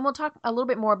stories. Then we'll talk a little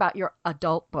bit more about your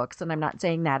adult books. And I'm not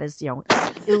saying that as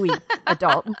ooey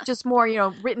adult, just more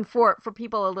written for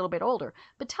people a little bit older.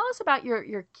 But tell us about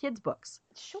your kids' books.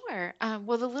 Sure.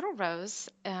 Well, The Little Rose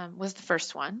was the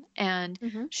first one. And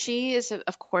Mm-hmm. she is,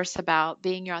 of course, about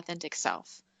being your authentic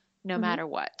self, no Mm-hmm. matter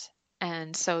what.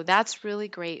 And so that's really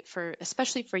great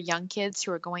especially for young kids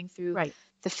who are going through Right.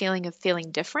 the feeling of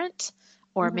feeling different,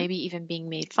 or Mm-hmm. maybe even being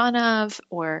made fun of,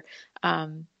 or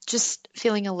just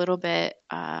feeling a little bit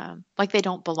like they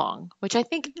don't belong, which I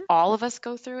think Mm-hmm. all of us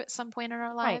go through at some point in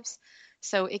our Right. lives.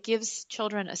 So it gives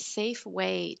children a safe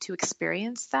way to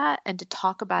experience that and to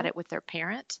talk about Mm-hmm. it with their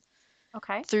parent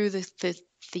Okay. through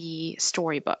the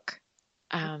storybook.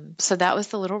 So that was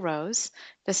The Little Rose.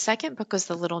 The second book was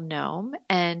The Little Gnome,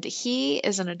 and he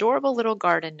is an adorable little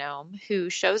garden gnome who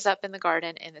shows up in the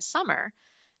garden in the summer,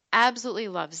 absolutely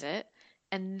loves it.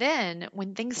 And then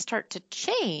when things start to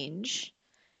change,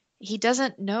 he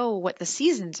doesn't know what the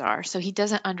seasons are, so he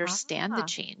doesn't understand the Ah.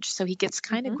 change. So he gets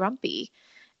kind of Mm-hmm. grumpy.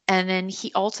 And then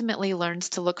he ultimately learns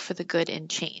to look for the good in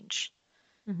change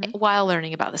Mm-hmm. while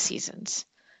learning about the seasons.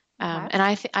 Okay.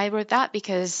 And I wrote that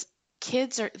because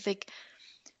kids are like,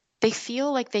 they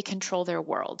feel like they control their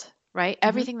world, right? Mm-hmm.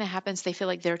 Everything that happens, they feel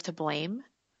like they're to blame,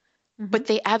 Mm-hmm. but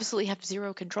they absolutely have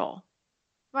zero control,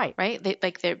 Right. right?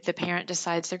 The parent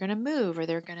decides they're going to move, or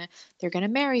they're going to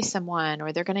marry someone,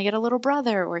 or they're going to get a little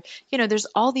brother, or there's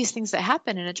all these things that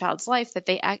happen in a child's life that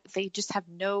they just have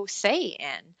no say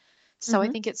in. So I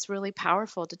Mm-hmm. think it's really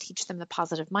powerful to teach them the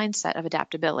positive mindset of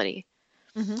adaptability.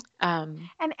 Mm-hmm. Um,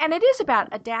 And it is about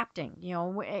adapting.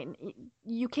 And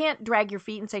you can't drag your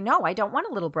feet and say, "No, I don't want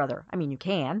a little brother." I mean, you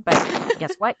can, but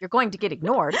guess what? You're going to get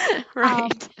ignored. Um,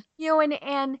 right.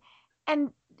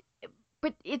 and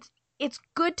but it's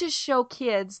good to show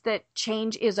kids that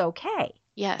change is okay.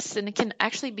 Yes, and it can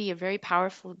actually be a very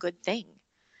powerful, good thing.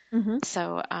 Mm-hmm.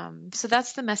 So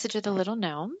that's the message of the little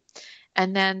gnome.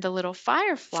 And then the little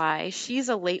firefly, she's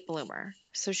a late bloomer.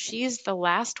 So she's the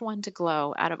last one to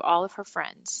glow out of all of her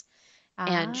friends.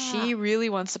 And Ah. she really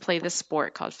wants to play this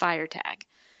sport called fire tag.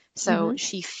 So Mm-hmm.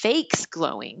 she fakes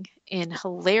glowing in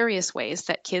hilarious ways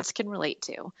that kids can relate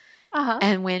to. Uh-huh.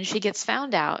 And when she gets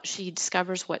found out, she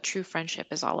discovers what true friendship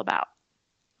is all about.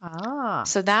 Ah.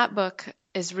 So that book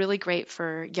is really great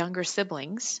for younger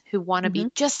siblings who want to Mm-hmm.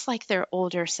 be just like their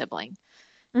older sibling,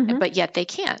 Mm-hmm. but yet they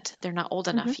can't. They're not old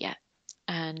Mm-hmm. enough yet.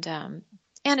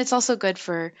 And it's also good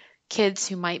for kids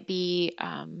who might be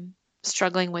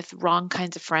struggling with wrong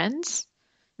kinds of friends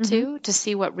Mm-hmm. too, to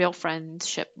see what real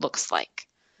friendship looks like.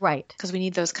 Right. Because we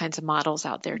need those kinds of models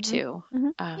out there Mm-hmm. too.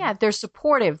 Mm-hmm. Yeah, they're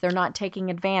supportive. They're not taking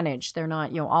advantage. They're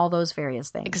not, all those various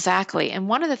things. Exactly. And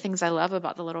one of the things I love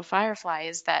about the little firefly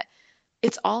is that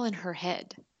it's all in her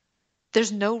head.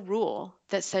 There's no rule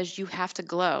that says you have to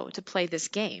glow to play this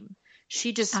game.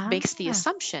 She just Ah. makes the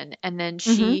assumption and then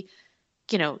Mm-hmm. she,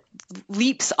 you know,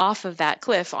 leaps off of that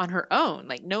cliff on her own.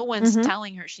 Like no one's Mm-hmm.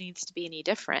 telling her she needs to be any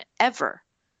different ever.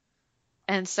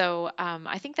 And so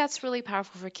I think that's really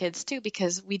powerful for kids too,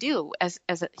 because we do as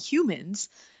humans,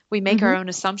 we make Mm-hmm. our own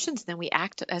assumptions, then we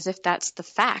act as if that's the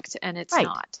fact, and it's Right.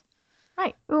 not.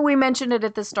 Right. Well, we mentioned it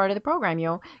at the start of the program.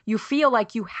 You feel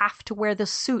like you have to wear the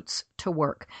suits to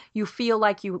work. You feel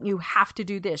like you have to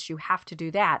do this, you have to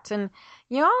do that. And,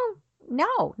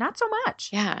 no, not so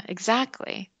much. Yeah,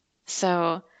 exactly.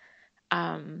 So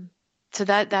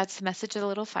that's the message of the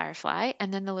little firefly.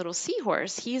 And then the little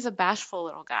seahorse, he's a bashful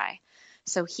little guy.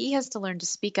 So he has to learn to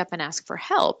speak up and ask for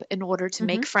help in order to Mm-hmm.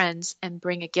 make friends and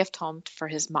bring a gift home for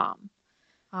his mom.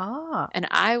 Ah. And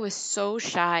I was so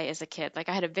shy as a kid. Like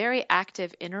I had a very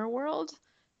active inner world,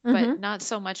 but Mm-hmm. not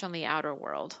so much on the outer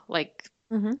world. Like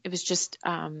Mm-hmm. it was just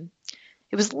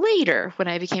it was later when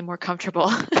I became more comfortable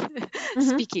Mm-hmm.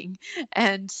 speaking.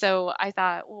 And so I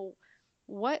thought, well,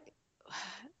 what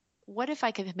what if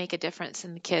I could make a difference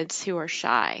in the kids who are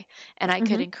shy and I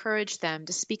could Mm-hmm. encourage them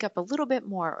to speak up a little bit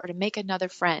more or to make another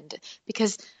friend,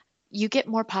 because you get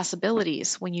more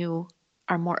possibilities when you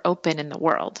are more open in the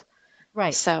world.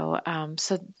 Right. So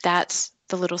that's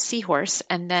the little seahorse.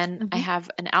 And then I Mm-hmm.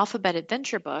 have an alphabet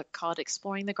adventure book called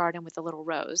Exploring the Garden with the Little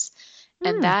Rose.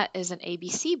 And Mm. that is an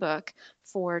ABC book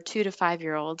for 2 to 5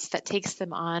 year olds that takes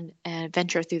them on an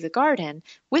adventure through the garden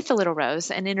with the little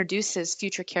rose and introduces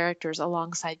future characters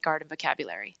alongside garden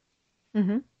vocabulary.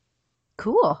 Mm-hmm.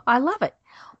 Cool. I love it.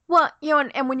 Well,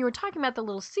 and when you were talking about the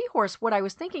little seahorse, what I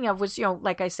was thinking of was,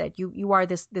 like I said, you are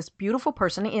this beautiful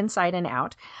person inside and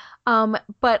out.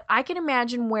 But I can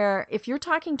imagine where if you're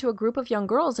talking to a group of young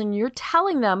girls and you're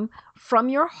telling them from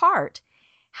your heart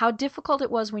how difficult it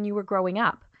was when you were growing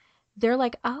up, they're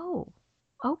like, oh,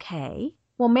 okay.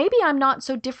 Well, maybe I'm not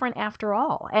so different after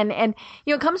all. And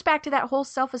it comes back to that whole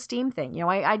self-esteem thing.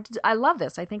 I love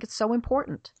this. I think it's so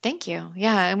important. Thank you.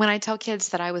 Yeah. And when I tell kids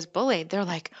that I was bullied, they're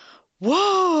like,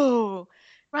 whoa,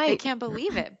 they Right. can't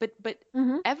believe it. But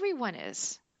Mm-hmm. everyone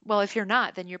is. Well, if you're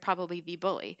not, then you're probably the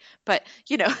bully. But,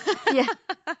 Yeah.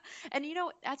 and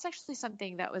that's actually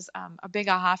something that was a big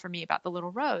aha for me about the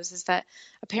little rose is that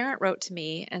a parent wrote to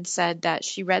me and said that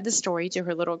she read the story to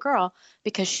her little girl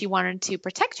because she wanted to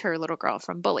protect her little girl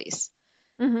from bullies.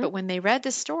 Mm-hmm. But when they read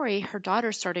the story, her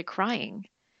daughter started crying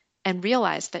and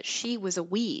realized that she was a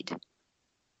weed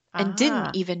and didn't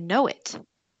Ah. even know it.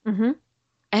 Mm-hmm.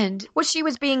 And Well, she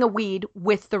was being a weed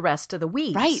with the rest of the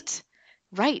weeds. right.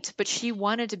 Right. But she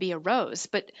wanted to be a rose.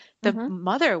 But the Mm-hmm.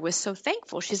 mother was so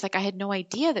thankful. She's like, I had no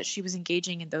idea that she was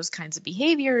engaging in those kinds of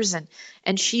behaviors.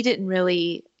 And she didn't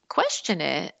really question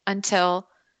it until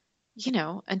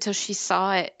she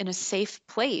saw it in a safe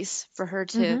place for her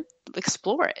to Mm-hmm.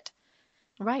 explore it.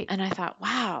 Right. And I thought,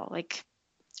 wow, like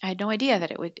I had no idea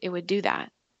that it would do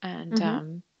that. And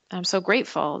Mm-hmm. I'm so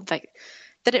grateful that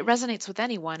it resonates with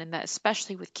anyone and that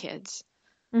especially with kids.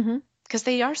 Mm-hmm. Because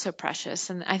they are so precious.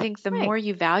 And I think the Right. more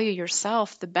you value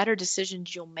yourself, the better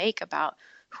decisions you'll make about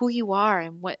who you are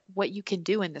and what you can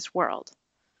do in this world.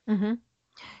 Mm-hmm.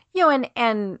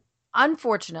 And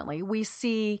unfortunately, we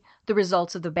see the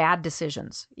results of the bad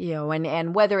decisions,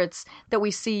 and whether it's that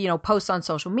we see, posts on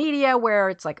social media where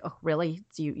it's like, oh, really?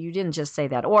 You didn't just say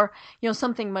that, or,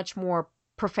 something much more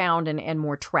profound and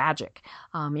more tragic,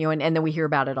 and then we hear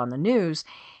about it on the news.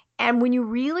 And when you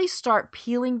really start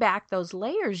peeling back those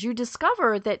layers, you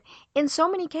discover that in so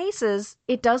many cases,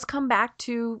 it does come back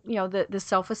to, the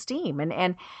self-esteem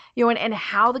and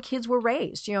how the kids were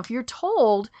raised. If you're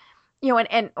told,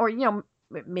 or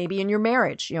maybe in your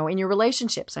marriage, in your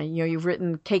relationships, you've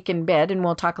written Cake in Bed, and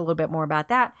we'll talk a little bit more about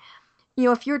that.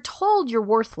 If you're told you're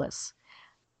worthless,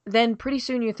 then pretty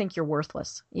soon you think you're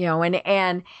worthless,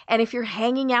 and if you're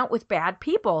hanging out with bad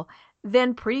people,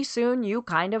 then pretty soon you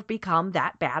kind of become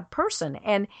that bad person.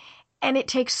 And it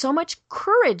takes so much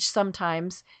courage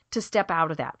sometimes to step out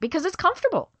of that because it's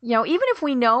comfortable. Even if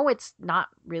we know it's not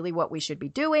really what we should be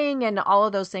doing and all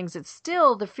of those things, it's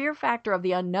still the fear factor of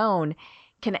the unknown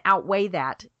can outweigh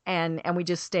that. And we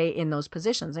just stay in those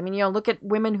positions. I mean, look at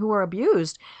women who are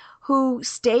abused, who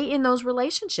stay in those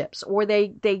relationships, or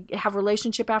they have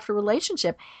relationship after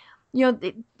relationship.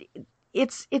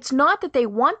 It's not that they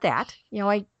want that.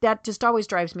 That just always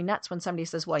drives me nuts when somebody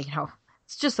says, well,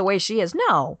 it's just the way she is.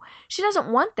 No, she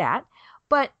doesn't want that,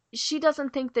 but she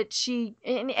doesn't think that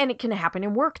and it can happen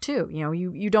in work too.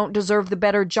 You don't deserve the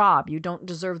better job. You don't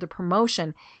deserve the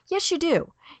promotion. Yes, you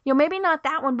do. Maybe not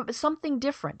that one, but something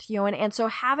different, and so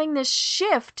having this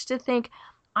shift to think,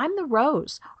 I'm the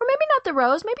rose, or maybe not the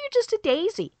rose, maybe you're just a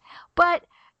daisy, but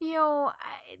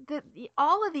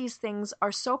all of these things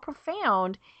are so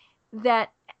profound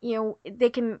that,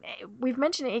 we've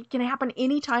mentioned it can happen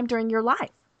anytime during your life.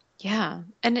 Yeah.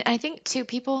 And I think too,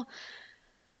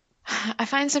 I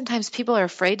find sometimes people are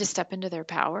afraid to step into their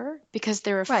power because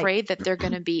they're afraid that they're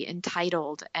going to be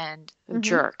entitled and a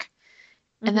jerk.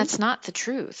 And that's not the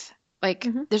truth. Like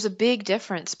there's a big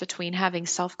difference between having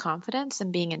self-confidence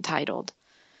and being entitled.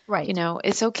 Right.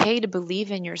 It's okay to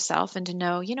believe in yourself and to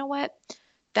know, you know what?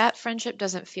 That friendship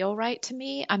doesn't feel right to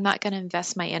me. I'm not going to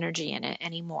invest my energy in it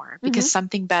anymore because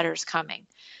something better is coming.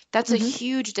 That's a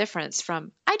huge difference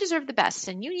from I deserve the best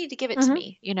and you need to give it to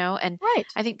me, and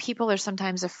I think people are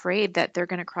sometimes afraid that they're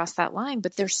going to cross that line,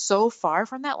 but they're so far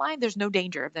from that line. There's no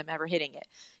danger of them ever hitting it,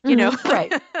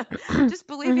 Right. Just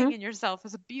believing in yourself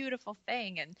is a beautiful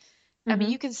thing. And I mean,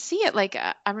 you can see it. Like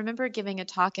I remember giving a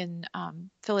talk in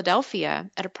Philadelphia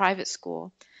at a private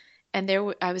school, and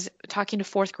I was talking to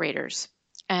fourth graders.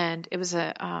 And it was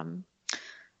a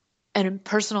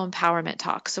personal empowerment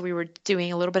talk. So we were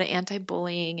doing a little bit of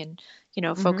anti-bullying and,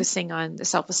 focusing on the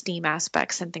self-esteem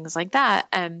aspects and things like that.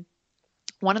 And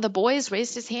one of the boys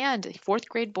raised his hand, a fourth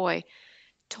grade boy,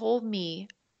 told me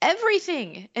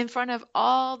everything in front of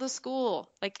all the school,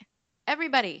 like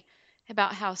everybody,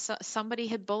 about how somebody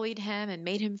had bullied him and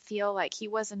made him feel like he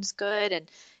wasn't as good and,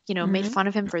 made fun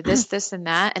of him for this, and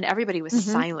that. And everybody was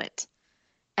silent.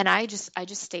 And I just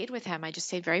stayed with him. I just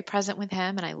stayed very present with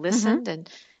him, and I listened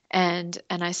and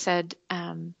I said,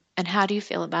 and how do you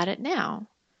feel about it now?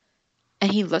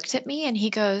 And he looked at me and he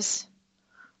goes,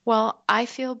 well, I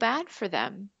feel bad for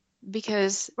them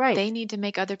because they need to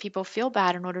make other people feel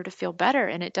bad in order to feel better,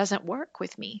 and it doesn't work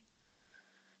with me.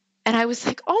 And I was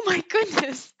like, oh my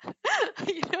goodness,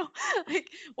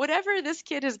 like whatever this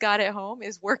kid has got at home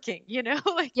is working,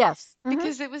 Yes.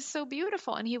 Because it was so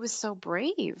beautiful and he was so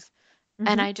brave.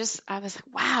 And I was like,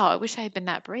 wow, I wish I had been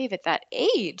that brave at that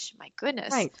age. My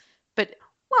goodness. Right. But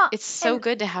it's so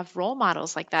good to have role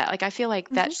models like that. Like, I feel like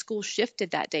that school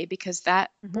shifted that day because that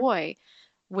boy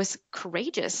was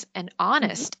courageous and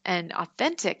honest and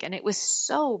authentic. And it was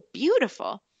so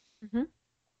beautiful.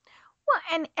 Well,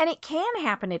 and it can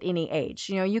happen at any age.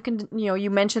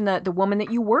 You mentioned the woman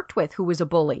that you worked with who was a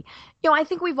bully. I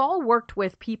think we've all worked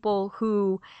with people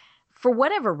who, for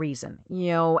whatever reason,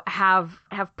 have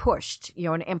pushed,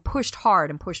 and pushed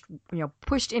hard and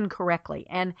pushed incorrectly.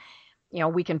 And,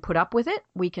 we can put up with it.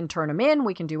 We can turn them in.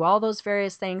 We can do all those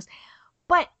various things.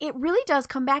 But it really does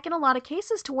come back in a lot of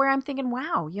cases to where I'm thinking,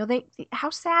 wow, how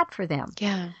sad for them.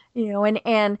 Yeah.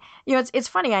 And it's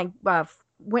funny. I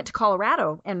went to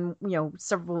Colorado and,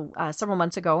 several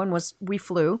months ago and we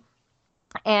flew,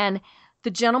 and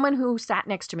the gentleman who sat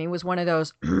next to me was one of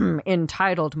those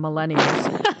entitled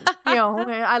millennials.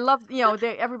 I love,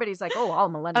 everybody's like, oh, all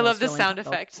millennials. I love the sound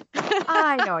effect.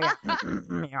 I know,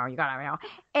 yeah. You gotta.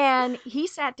 And he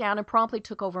sat down and promptly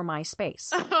took over my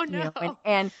space. Oh no.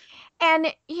 And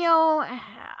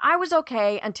I was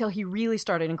okay until he really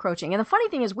started encroaching. And the funny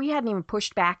thing is, we hadn't even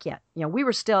pushed back yet. We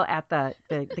were still at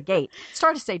the gate.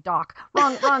 Started to say dock.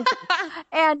 Wrong.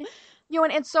 And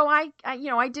and so I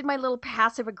did my little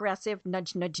passive aggressive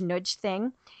nudge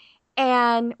thing.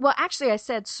 And well, actually I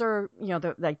said, sir,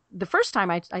 the first time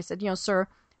I said, sir,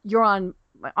 you're on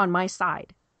my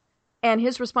side. And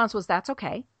his response was, that's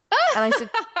okay. And I said,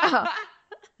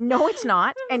 no, it's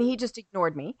not. And he just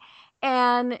ignored me.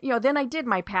 And, then I did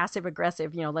my passive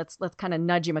aggressive, let's kind of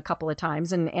nudge him a couple of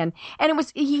times. And it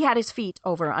was, he had his feet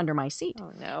over under my seat.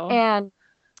 Oh no. And,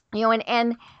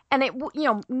 and it,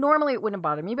 normally it wouldn't have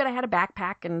bothered me, but I had a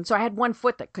backpack. And so I had one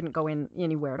foot that couldn't go in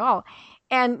anywhere at all.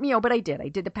 And, but I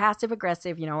did the passive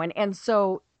aggressive, and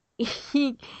so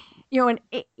he,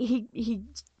 he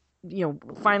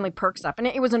finally perks up. And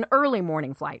it was an early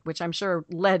morning flight, which I'm sure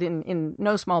led in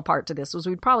no small part to this, was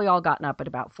we'd probably all gotten up at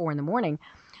about 4 a.m.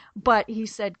 But he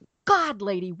said, "God,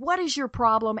 lady, what is your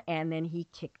problem?" And then he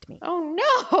kicked me.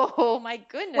 Oh no, my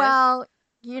goodness. Well,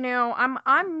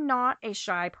 I'm not a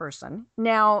shy person.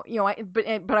 Now, but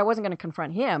I wasn't going to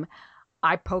confront him.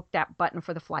 I poked that button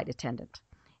for the flight attendant.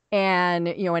 And,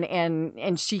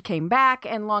 and she came back,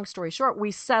 and long story short,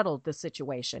 we settled the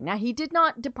situation. Now, he did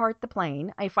not depart the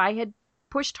plane. If I had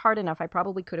pushed hard enough, I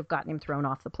probably could have gotten him thrown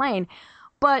off the plane.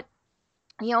 But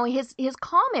his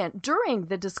comment during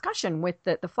the discussion with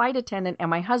the flight attendant and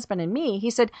my husband and me, he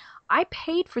said, "I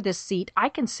paid for this seat. I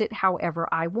can sit however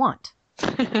I want."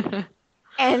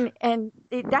 and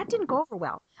that didn't go over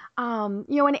well.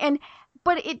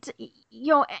 But it,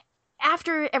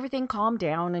 after everything calmed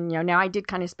down, and now I did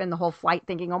kind of spend the whole flight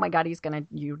thinking, "Oh my God, he's going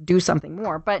to do something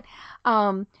more." But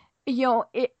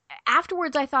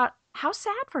afterwards, I thought, how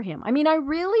sad for him. I mean, I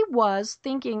really was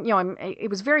thinking, it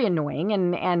was very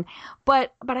annoying,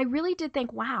 but I really did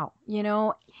think, wow,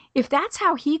 if that's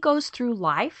how he goes through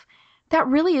life, that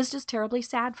really is just terribly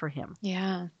sad for him.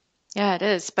 Yeah, it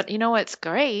is. But what's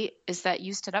great is that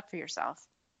you stood up for yourself.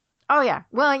 Oh, yeah.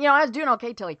 Well, I was doing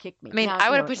okay till he kicked me. I mean, I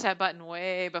would have pushed that button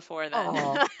way before then.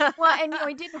 Oh. Well, and,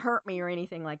 it didn't hurt me or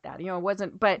anything like that. It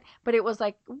wasn't, but it was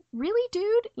like, really,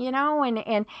 dude? And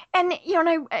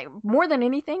I, more than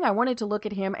anything, I wanted to look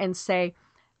at him and say,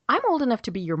 I'm old enough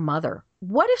to be your mother.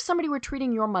 What if somebody were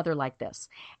treating your mother like this?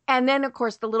 And then, of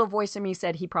course, the little voice in me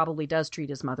said he probably does treat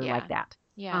his mother like that.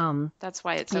 Yeah. That's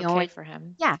why it's okay for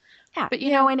him. Yeah. Yeah. But,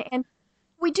 and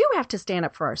we do have to stand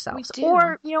up for ourselves.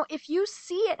 Or, if you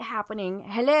see it happening,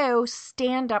 hello,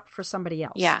 stand up for somebody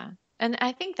else. Yeah. And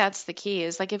I think that's the key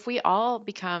is like if we all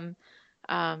become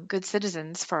good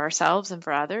citizens for ourselves and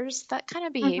for others, that kind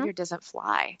of behavior doesn't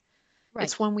fly. Right.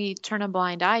 It's when we turn a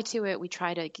blind eye to it, we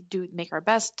try to make our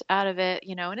best out of it,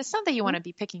 and it's not that you want to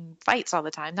be picking fights all the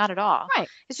time, not at all. Right.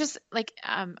 It's just like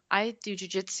I do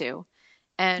jujitsu.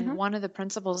 And one of the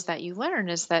principles that you learn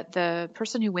is that the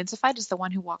person who wins a fight is the one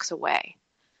who walks away.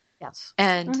 Yes.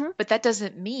 And, but that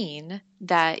doesn't mean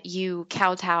that you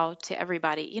kowtow to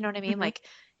everybody. You know what I mean? Like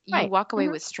you walk away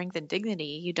with strength and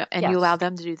dignity. You don't, and you allow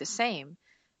them to do the same.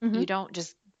 You don't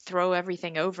just throw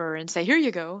everything over and say, here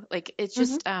you go. Like it's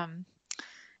just, and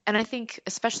I think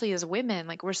especially as women,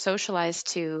 like we're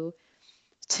socialized to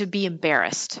be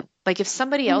embarrassed. Like if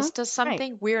somebody else does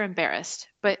something, we're embarrassed.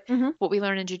 But what we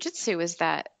learn in jujitsu is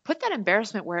that put that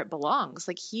embarrassment where it belongs.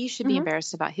 Like he should be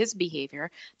embarrassed about his behavior.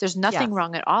 There's nothing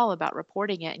wrong at all about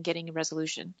reporting it and getting a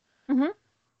resolution.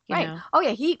 Right. know? Oh,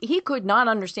 yeah. He could not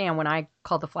understand when I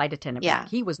called the flight attendant back.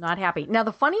 He was not happy. Now,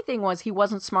 the funny thing was he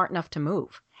wasn't smart enough to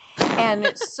move.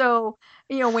 And so,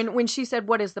 when she said,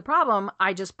 what is the problem?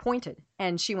 I just pointed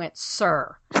and she went,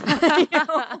 sir.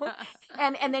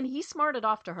 And then he smarted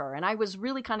off to her. And I was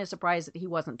really kind of surprised that he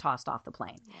wasn't tossed off the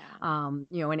plane. And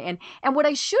what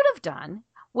I should have done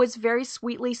was very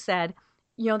sweetly said,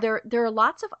 there are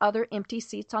lots of other empty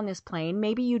seats on this plane.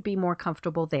 Maybe you'd be more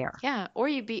comfortable there. Yeah.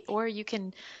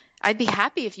 I'd be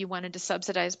happy if you wanted to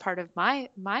subsidize part of my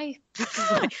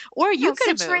or you could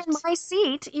have since you're in my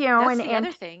seat, That's the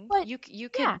other thing. But, you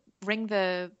could ring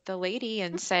the lady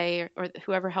and say, or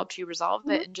whoever helped you resolve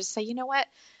it, and just say, you know what?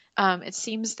 It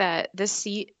seems that this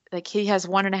seat, like he has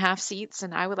 1.5 seats,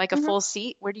 and I would like a full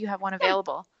seat. Where do you have one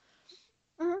available?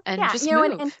 And just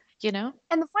move.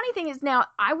 And the funny thing is now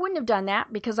I wouldn't have done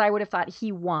that because I would have thought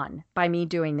he won by me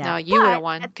doing that. No, you would have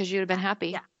won because you'd have been happy.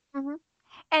 Yeah. Mm-hmm.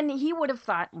 And he would have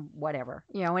thought whatever,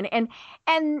 it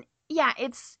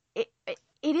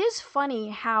is funny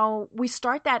how we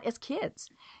start that as kids.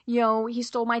 He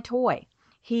stole my toy.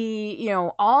 He,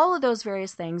 all of those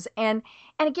various things. And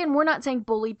again, we're not saying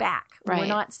bully back. Right. We're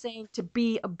not saying to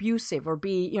be abusive or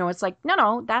be, it's like,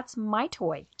 no, that's my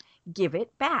toy. Give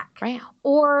it back. Right.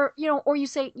 Or you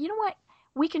say, you know what,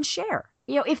 we can share.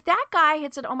 If that guy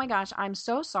had said, oh my gosh, I'm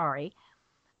so sorry.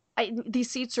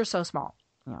 These seats are so small.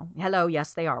 Hello,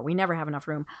 yes, they are. We never have enough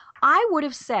room. I would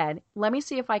have said, let me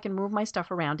see if I can move my stuff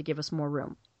around to give us more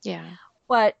room. Yeah.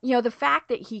 But, the fact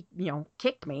that he,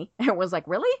 kicked me, it was like,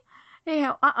 really?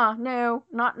 No,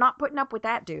 not putting up with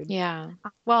that, dude. Yeah.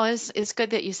 Well, it's good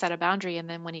that you set a boundary, and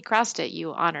then when he crossed it,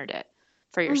 you honored it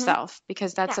for yourself,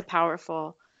 because that's a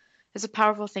powerful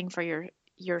thing for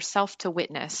yourself to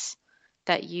witness,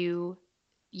 that you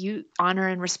honor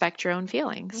and respect your own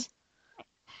feelings.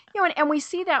 And we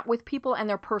see that with people and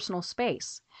their personal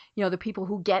space, the people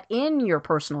who get in your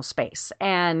personal space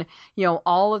and,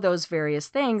 all of those various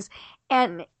things.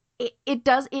 And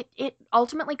it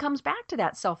ultimately comes back to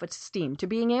that self-esteem, to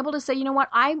being able to say, you know what,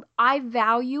 I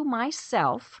value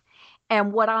myself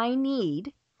and what I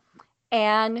need.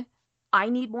 and I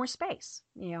need more space,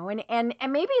 and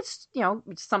maybe it's,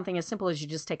 it's something as simple as you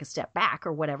just take a step back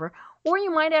or whatever, or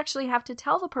you might actually have to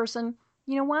tell the person,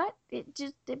 you know what,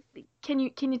 can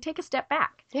you take a step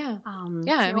back? Yeah.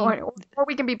 Yeah. I mean, or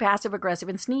we can be passive aggressive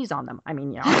and sneeze on them. I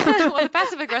mean, well, the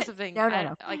passive aggressive thing,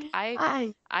 no.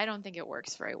 I don't think it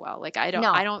works very well. Like, I don't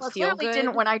Well, feel clearly good.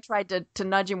 Didn't when I tried to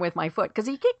nudge him with my foot because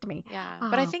he kicked me. Yeah.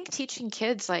 But I think teaching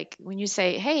kids, like when you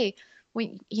say, hey,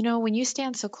 when you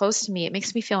stand so close to me, it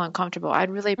makes me feel uncomfortable. I'd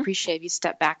really appreciate if you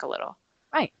step back a little.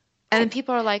 Right. And then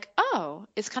people are like, oh,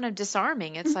 it's kind of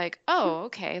disarming. It's like, oh,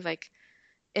 okay. Like,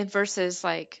 and versus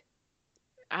like,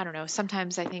 I don't know.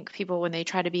 Sometimes I think people, when they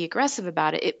try to be aggressive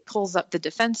about it, it pulls up the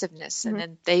defensiveness, and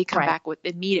then they come back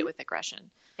and meet it with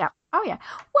aggression. Yeah. Oh, yeah.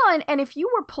 Well, and if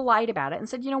you were polite about it and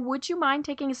said, would you mind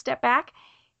taking a step back?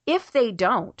 If they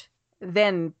don't,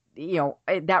 then,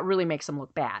 that really makes them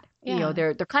look bad. Yeah.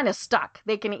 They're kind of stuck.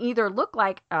 They can either look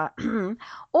like,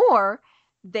 or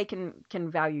they can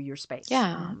value your space.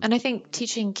 Yeah. And I think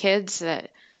teaching kids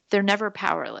that they're never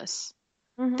powerless.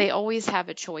 They always have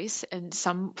a choice in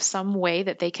some way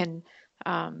that they can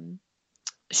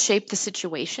shape the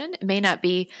situation. It may not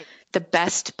be the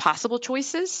best possible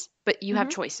choices, but you have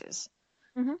choices.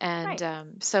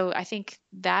 And so I think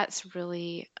that's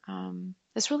really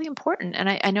important. And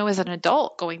I know as an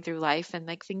adult going through life, and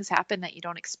like things happen that you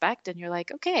don't expect, and you're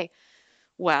like, okay,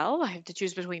 well, I have to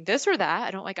choose between this or that. I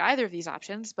don't like either of these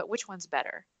options, but which one's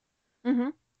better?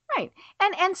 Right.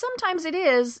 And sometimes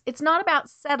it's not about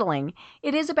settling.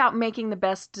 It is about making the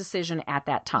best decision at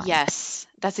that time. Yes,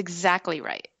 that's exactly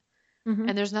right.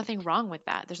 And there's nothing wrong with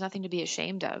that. There's nothing to be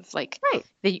ashamed of. Like,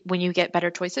 when you get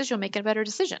better choices, you'll make a better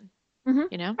decision.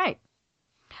 Right.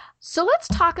 So let's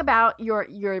talk about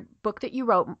your book that you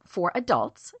wrote for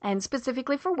adults and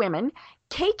specifically for women,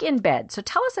 Cake in Bed. So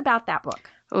tell us about that book.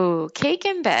 Oh, Cake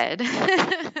in Bed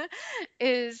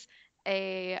is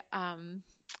I'm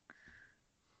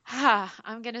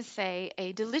going to say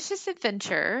a delicious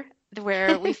adventure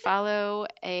where we follow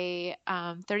a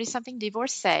 30-something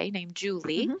divorcee named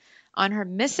Julie on her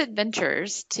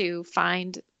misadventures to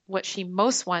find what she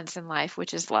most wants in life,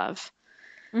 which is love.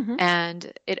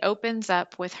 And it opens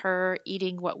up with her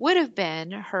eating what would have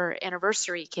been her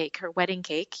anniversary cake, her wedding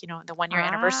cake, the 1-year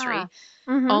anniversary,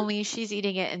 only she's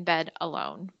eating it in bed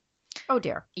alone. Oh,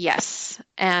 dear. Yes.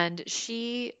 And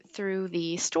she, through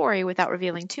the story, without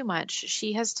revealing too much,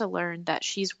 she has to learn that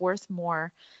she's worth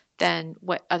more than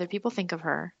what other people think of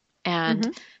her,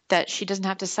 and that she doesn't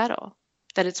have to settle,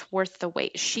 that it's worth the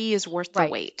wait. She is worth the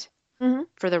wait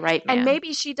for the right man. And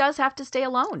maybe she does have to stay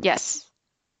alone. Yes,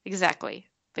 exactly.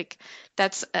 Like,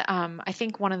 that's, I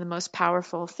think one of the most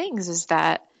powerful things is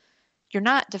that you're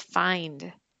not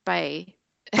defined by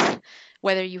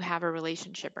whether you have a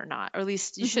relationship or not, or at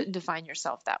least you shouldn't define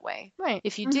yourself that way. Right.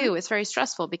 If you do, it's very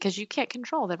stressful because you can't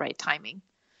control the right timing,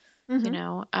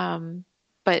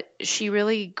 but she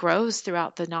really grows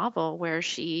throughout the novel, where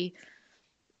she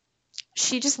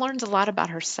just learns a lot about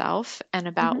herself and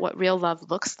about what real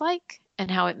love looks like and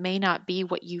how it may not be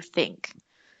what you think.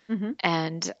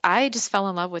 And I just fell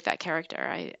in love with that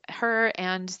character. Her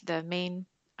and the main,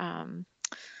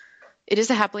 it is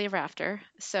a happily ever after.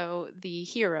 So the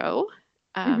hero,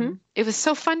 it was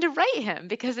so fun to write him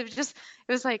because it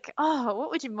was like, oh, what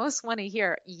would you most want to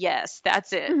hear? Yes,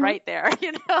 that's it right there.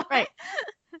 Right.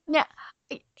 Yeah.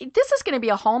 This is going to be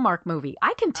a Hallmark movie.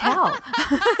 I can tell.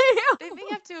 They may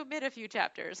have to omit a few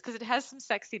chapters because it has some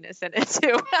sexiness in it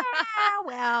too.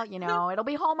 Well, it'll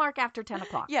be Hallmark after 10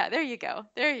 o'clock. Yeah, there you go.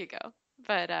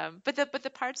 But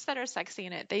the parts that are sexy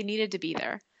in it, they needed to be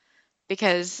there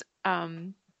because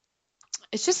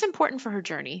it's just important for her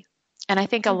journey. And I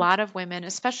think a lot of women,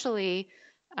 especially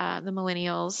the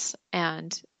millennials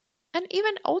and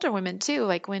even older women too,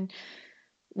 like when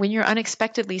you're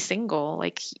unexpectedly single,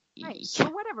 like for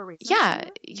whatever reason. Yeah,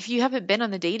 if you haven't been on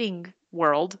the dating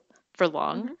world for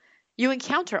long, you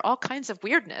encounter all kinds of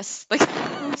weirdness, like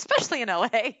especially in LA.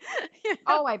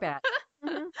 Oh, I bet.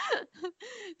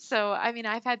 So, I mean,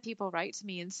 I've had people write to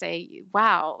me and say,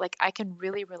 wow, like I can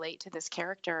really relate to this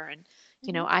character. And,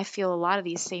 I feel a lot of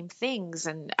these same things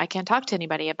and I can't talk to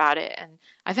anybody about it. And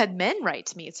I've had men write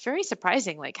to me. It's very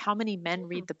surprising, like how many men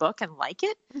read the book and like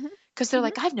it. Because they're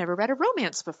like, I've never read a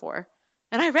romance before.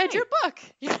 And I read your book.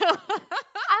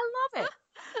 I love it.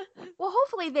 Well,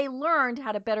 hopefully they learned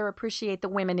how to better appreciate the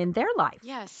women in their life.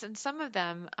 Yes. And some of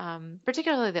them,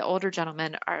 particularly the older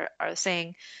gentlemen, are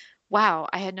saying, wow,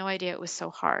 I had no idea it was so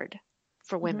hard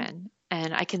for women.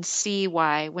 And I can see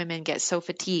why women get so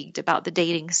fatigued about the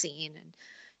dating scene. And,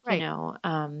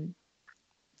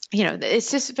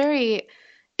 it's just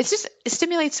it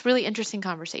stimulates really interesting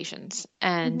conversations.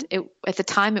 And at the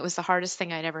time, it was the hardest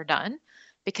thing I'd ever done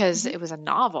because Mhm. it was a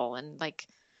novel and like,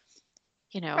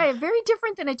 Right, very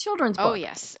different than a children's oh book.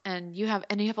 yes. And you have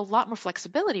a lot more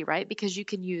flexibility, right? Because you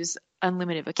can use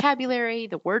unlimited vocabulary.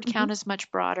 The word Mhm. count is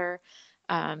much broader.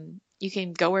 You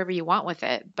can go wherever you want with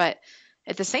it. But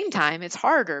at the same time, it's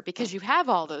harder because you have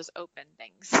all those open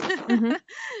things. Mhm.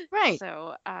 Right.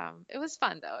 So it was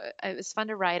fun though. It was fun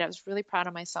to write. I was really proud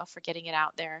of myself for getting it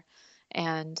out there.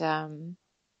 And,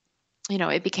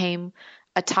 it became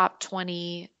a top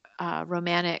 20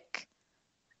 romantic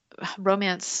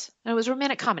romance. It was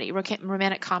romantic comedy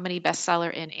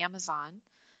bestseller in Amazon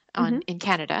Mhm. in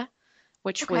Canada,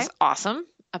 which Okay. was awesome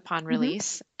upon Mhm.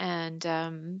 release.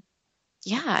 And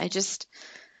yeah, I just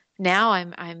now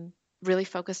I'm really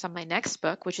focused on my next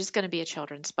book, which is going to be a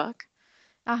children's book,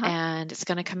 Uh-huh. and it's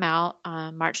going to come out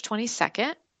on March 22nd,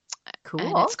 and it's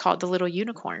Cool. called The Little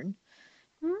Unicorn.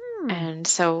 Mm. And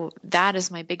so that is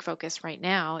my big focus right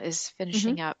now is Mhm.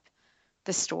 finishing up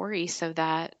the story so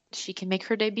that she can make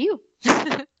her debut.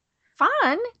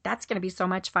 Fun. That's going to be so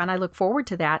much fun. I look forward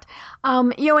to that.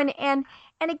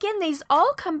 And again, these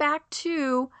all come back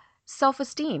to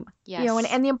self-esteem. Yes.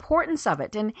 And the importance of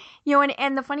it. And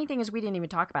and the funny thing is we didn't even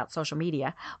talk about social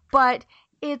media, but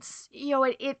it's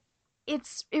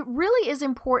it really is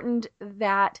important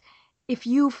that if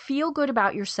you feel good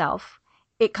about yourself,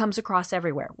 it comes across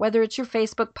everywhere, whether it's your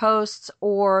Facebook posts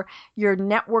or your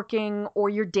networking or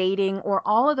your dating or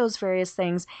all of those various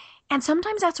things. And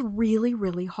sometimes that's really,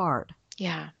 really hard.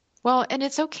 Yeah. Well, and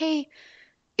it's okay.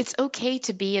 It's okay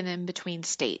to be an in-between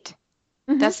state.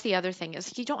 Hmm. That's the other thing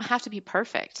is you don't have to be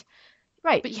perfect,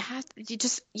 Right. but you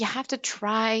have to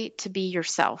try to be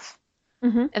yourself.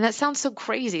 Hmm. And that sounds so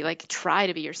crazy, like try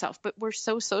to be yourself, but we're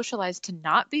so socialized to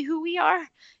not be who we are,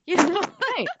 you know?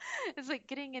 Right. It's like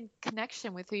getting in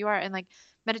connection with who you are. And like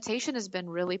meditation has been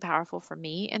really powerful for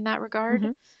me in that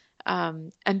regard. Hmm.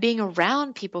 And being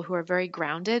around people who are very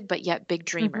grounded, but yet big Hmm.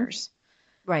 dreamers,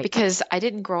 Right. because I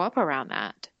didn't grow up around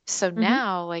that. So Hmm.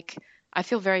 now, like, I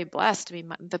feel very blessed. I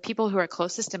mean, the people who are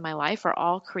closest in my life are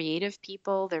all creative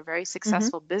people. They're very Hmm.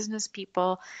 successful business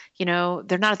people.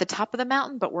 They're not at the top of the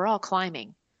mountain, but we're all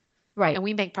climbing Right. and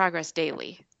we make progress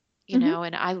daily, Hmm.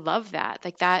 and I love that.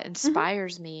 Like that Hmm.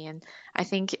 inspires me. And I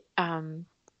think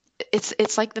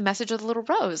it's like the message of the little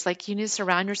rose. Like you need to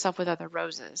surround yourself with other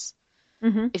roses.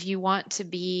 Hmm. If you want to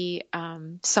be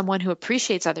someone who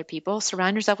appreciates other people,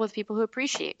 surround yourself with people who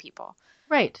appreciate people.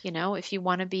 Right. If you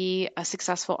want to be a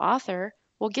successful author,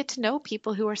 well, get to know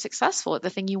people who are successful at the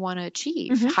thing you want to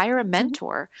achieve. Hmm. Hire a Hmm.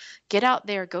 mentor, get out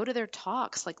there, go to their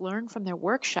talks, like learn from their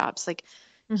workshops. Like,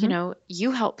 Hmm.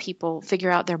 you help people figure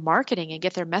out their marketing and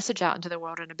get their message out into the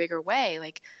world in a bigger way.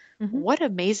 Like, Hmm. what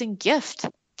amazing gift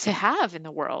to have in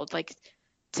the world, like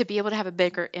to be able to have a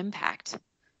bigger impact.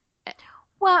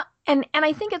 Well, and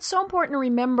I think it's so important to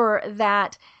remember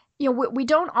that we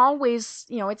don't always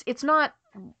it's not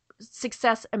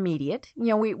success immediate.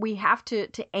 We have to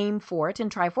aim for it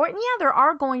and try for it. And yeah, there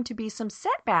are going to be some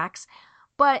setbacks,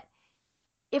 but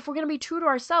if we're going to be true to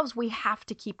ourselves, we have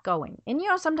to keep going. And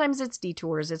sometimes it's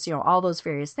detours, it's all those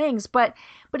various things, but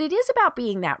it is about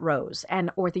being that rose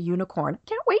and or the unicorn.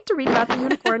 Can't wait to read about the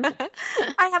unicorn.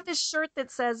 I have this shirt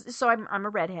that says, so I'm a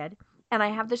redhead, and I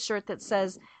have this shirt that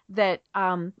says that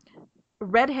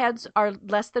redheads are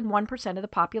less than 1% of the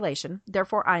population.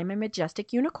 Therefore, I am a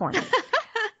majestic unicorn.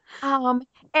 Um,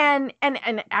 and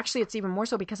actually, it's even more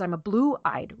so because I'm a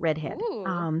blue-eyed redhead.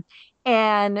 Ooh,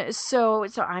 And so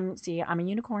I'm a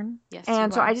unicorn, yes,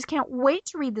 and you so I are. just can't wait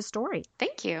to read the story.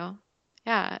 Thank you.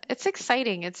 Yeah, it's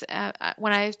exciting. It's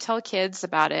when I tell kids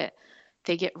about it,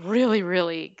 they get really,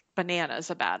 really bananas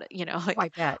about it, Oh, I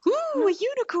like, bet. ooh, a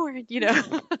unicorn. Yay!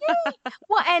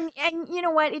 Well, and you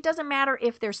know what? It doesn't matter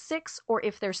if they're 6 or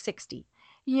if they're 60.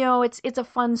 It's a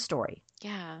fun story.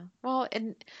 Yeah. Well,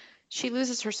 and she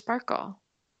loses her sparkle,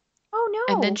 Oh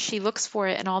and then no. she looks for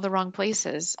it in all the wrong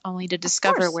places, only to Of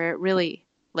discover course. where it really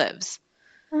lives.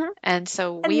 Hmm. And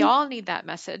so we And all need that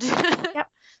message. yep.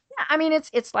 Yeah, I mean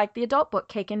it's like the adult book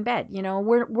Cake in Bed.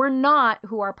 We're not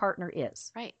who our partner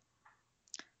is. Right.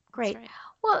 That's Great. right.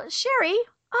 Well, Sheri,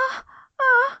 uh,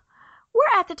 uh,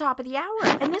 we're at the top of the hour,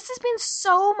 and this has been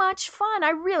so much fun.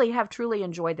 I really have truly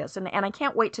enjoyed this, and I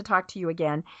can't wait to talk to you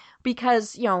again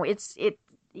because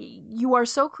you are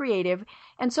so creative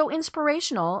and so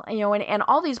inspirational, and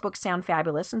all these books sound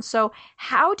fabulous. And so,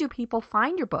 how do people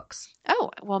find your books? Oh,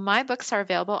 well, my books are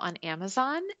available on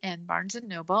Amazon and Barnes and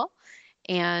Noble,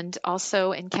 and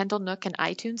also in Kindle Nook and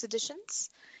iTunes editions.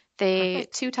 The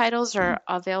Perfect. two titles are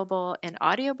available in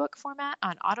audiobook format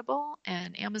on Audible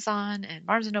and Amazon and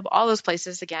Barnes and Noble, all those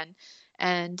places again.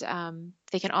 And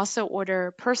they can also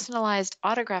order personalized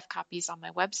autograph copies on my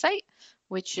website,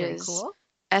 which Very is cool.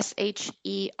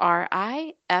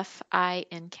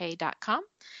 SHERIFINK.com.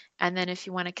 And then if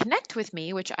you want to connect with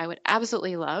me, which I would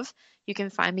absolutely love, you can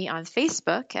find me on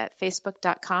Facebook at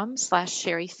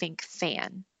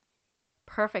facebook.com/SheriFinkFan.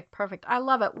 Perfect. I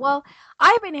love it. Well,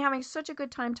 I've been having such a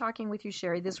good time talking with you,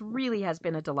 Sheri. This really has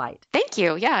been a delight. Thank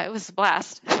you. Yeah, it was a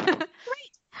blast. Great.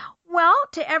 Well,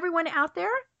 to everyone out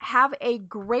there, have a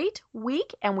great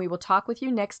week, and we will talk with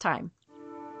you next time.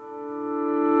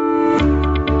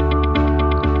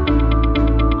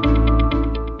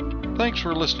 Thanks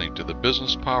for listening to the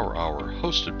Business Power Hour,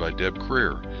 hosted by Deb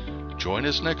Creer. Join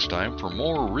us next time for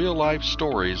more real-life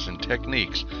stories and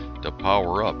techniques to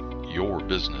power up your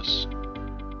business.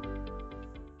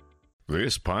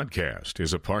 This podcast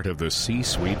is a part of the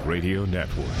C-Suite Radio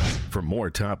Network. For more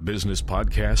top business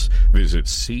podcasts, visit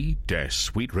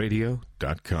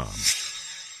c-suiteradio.com.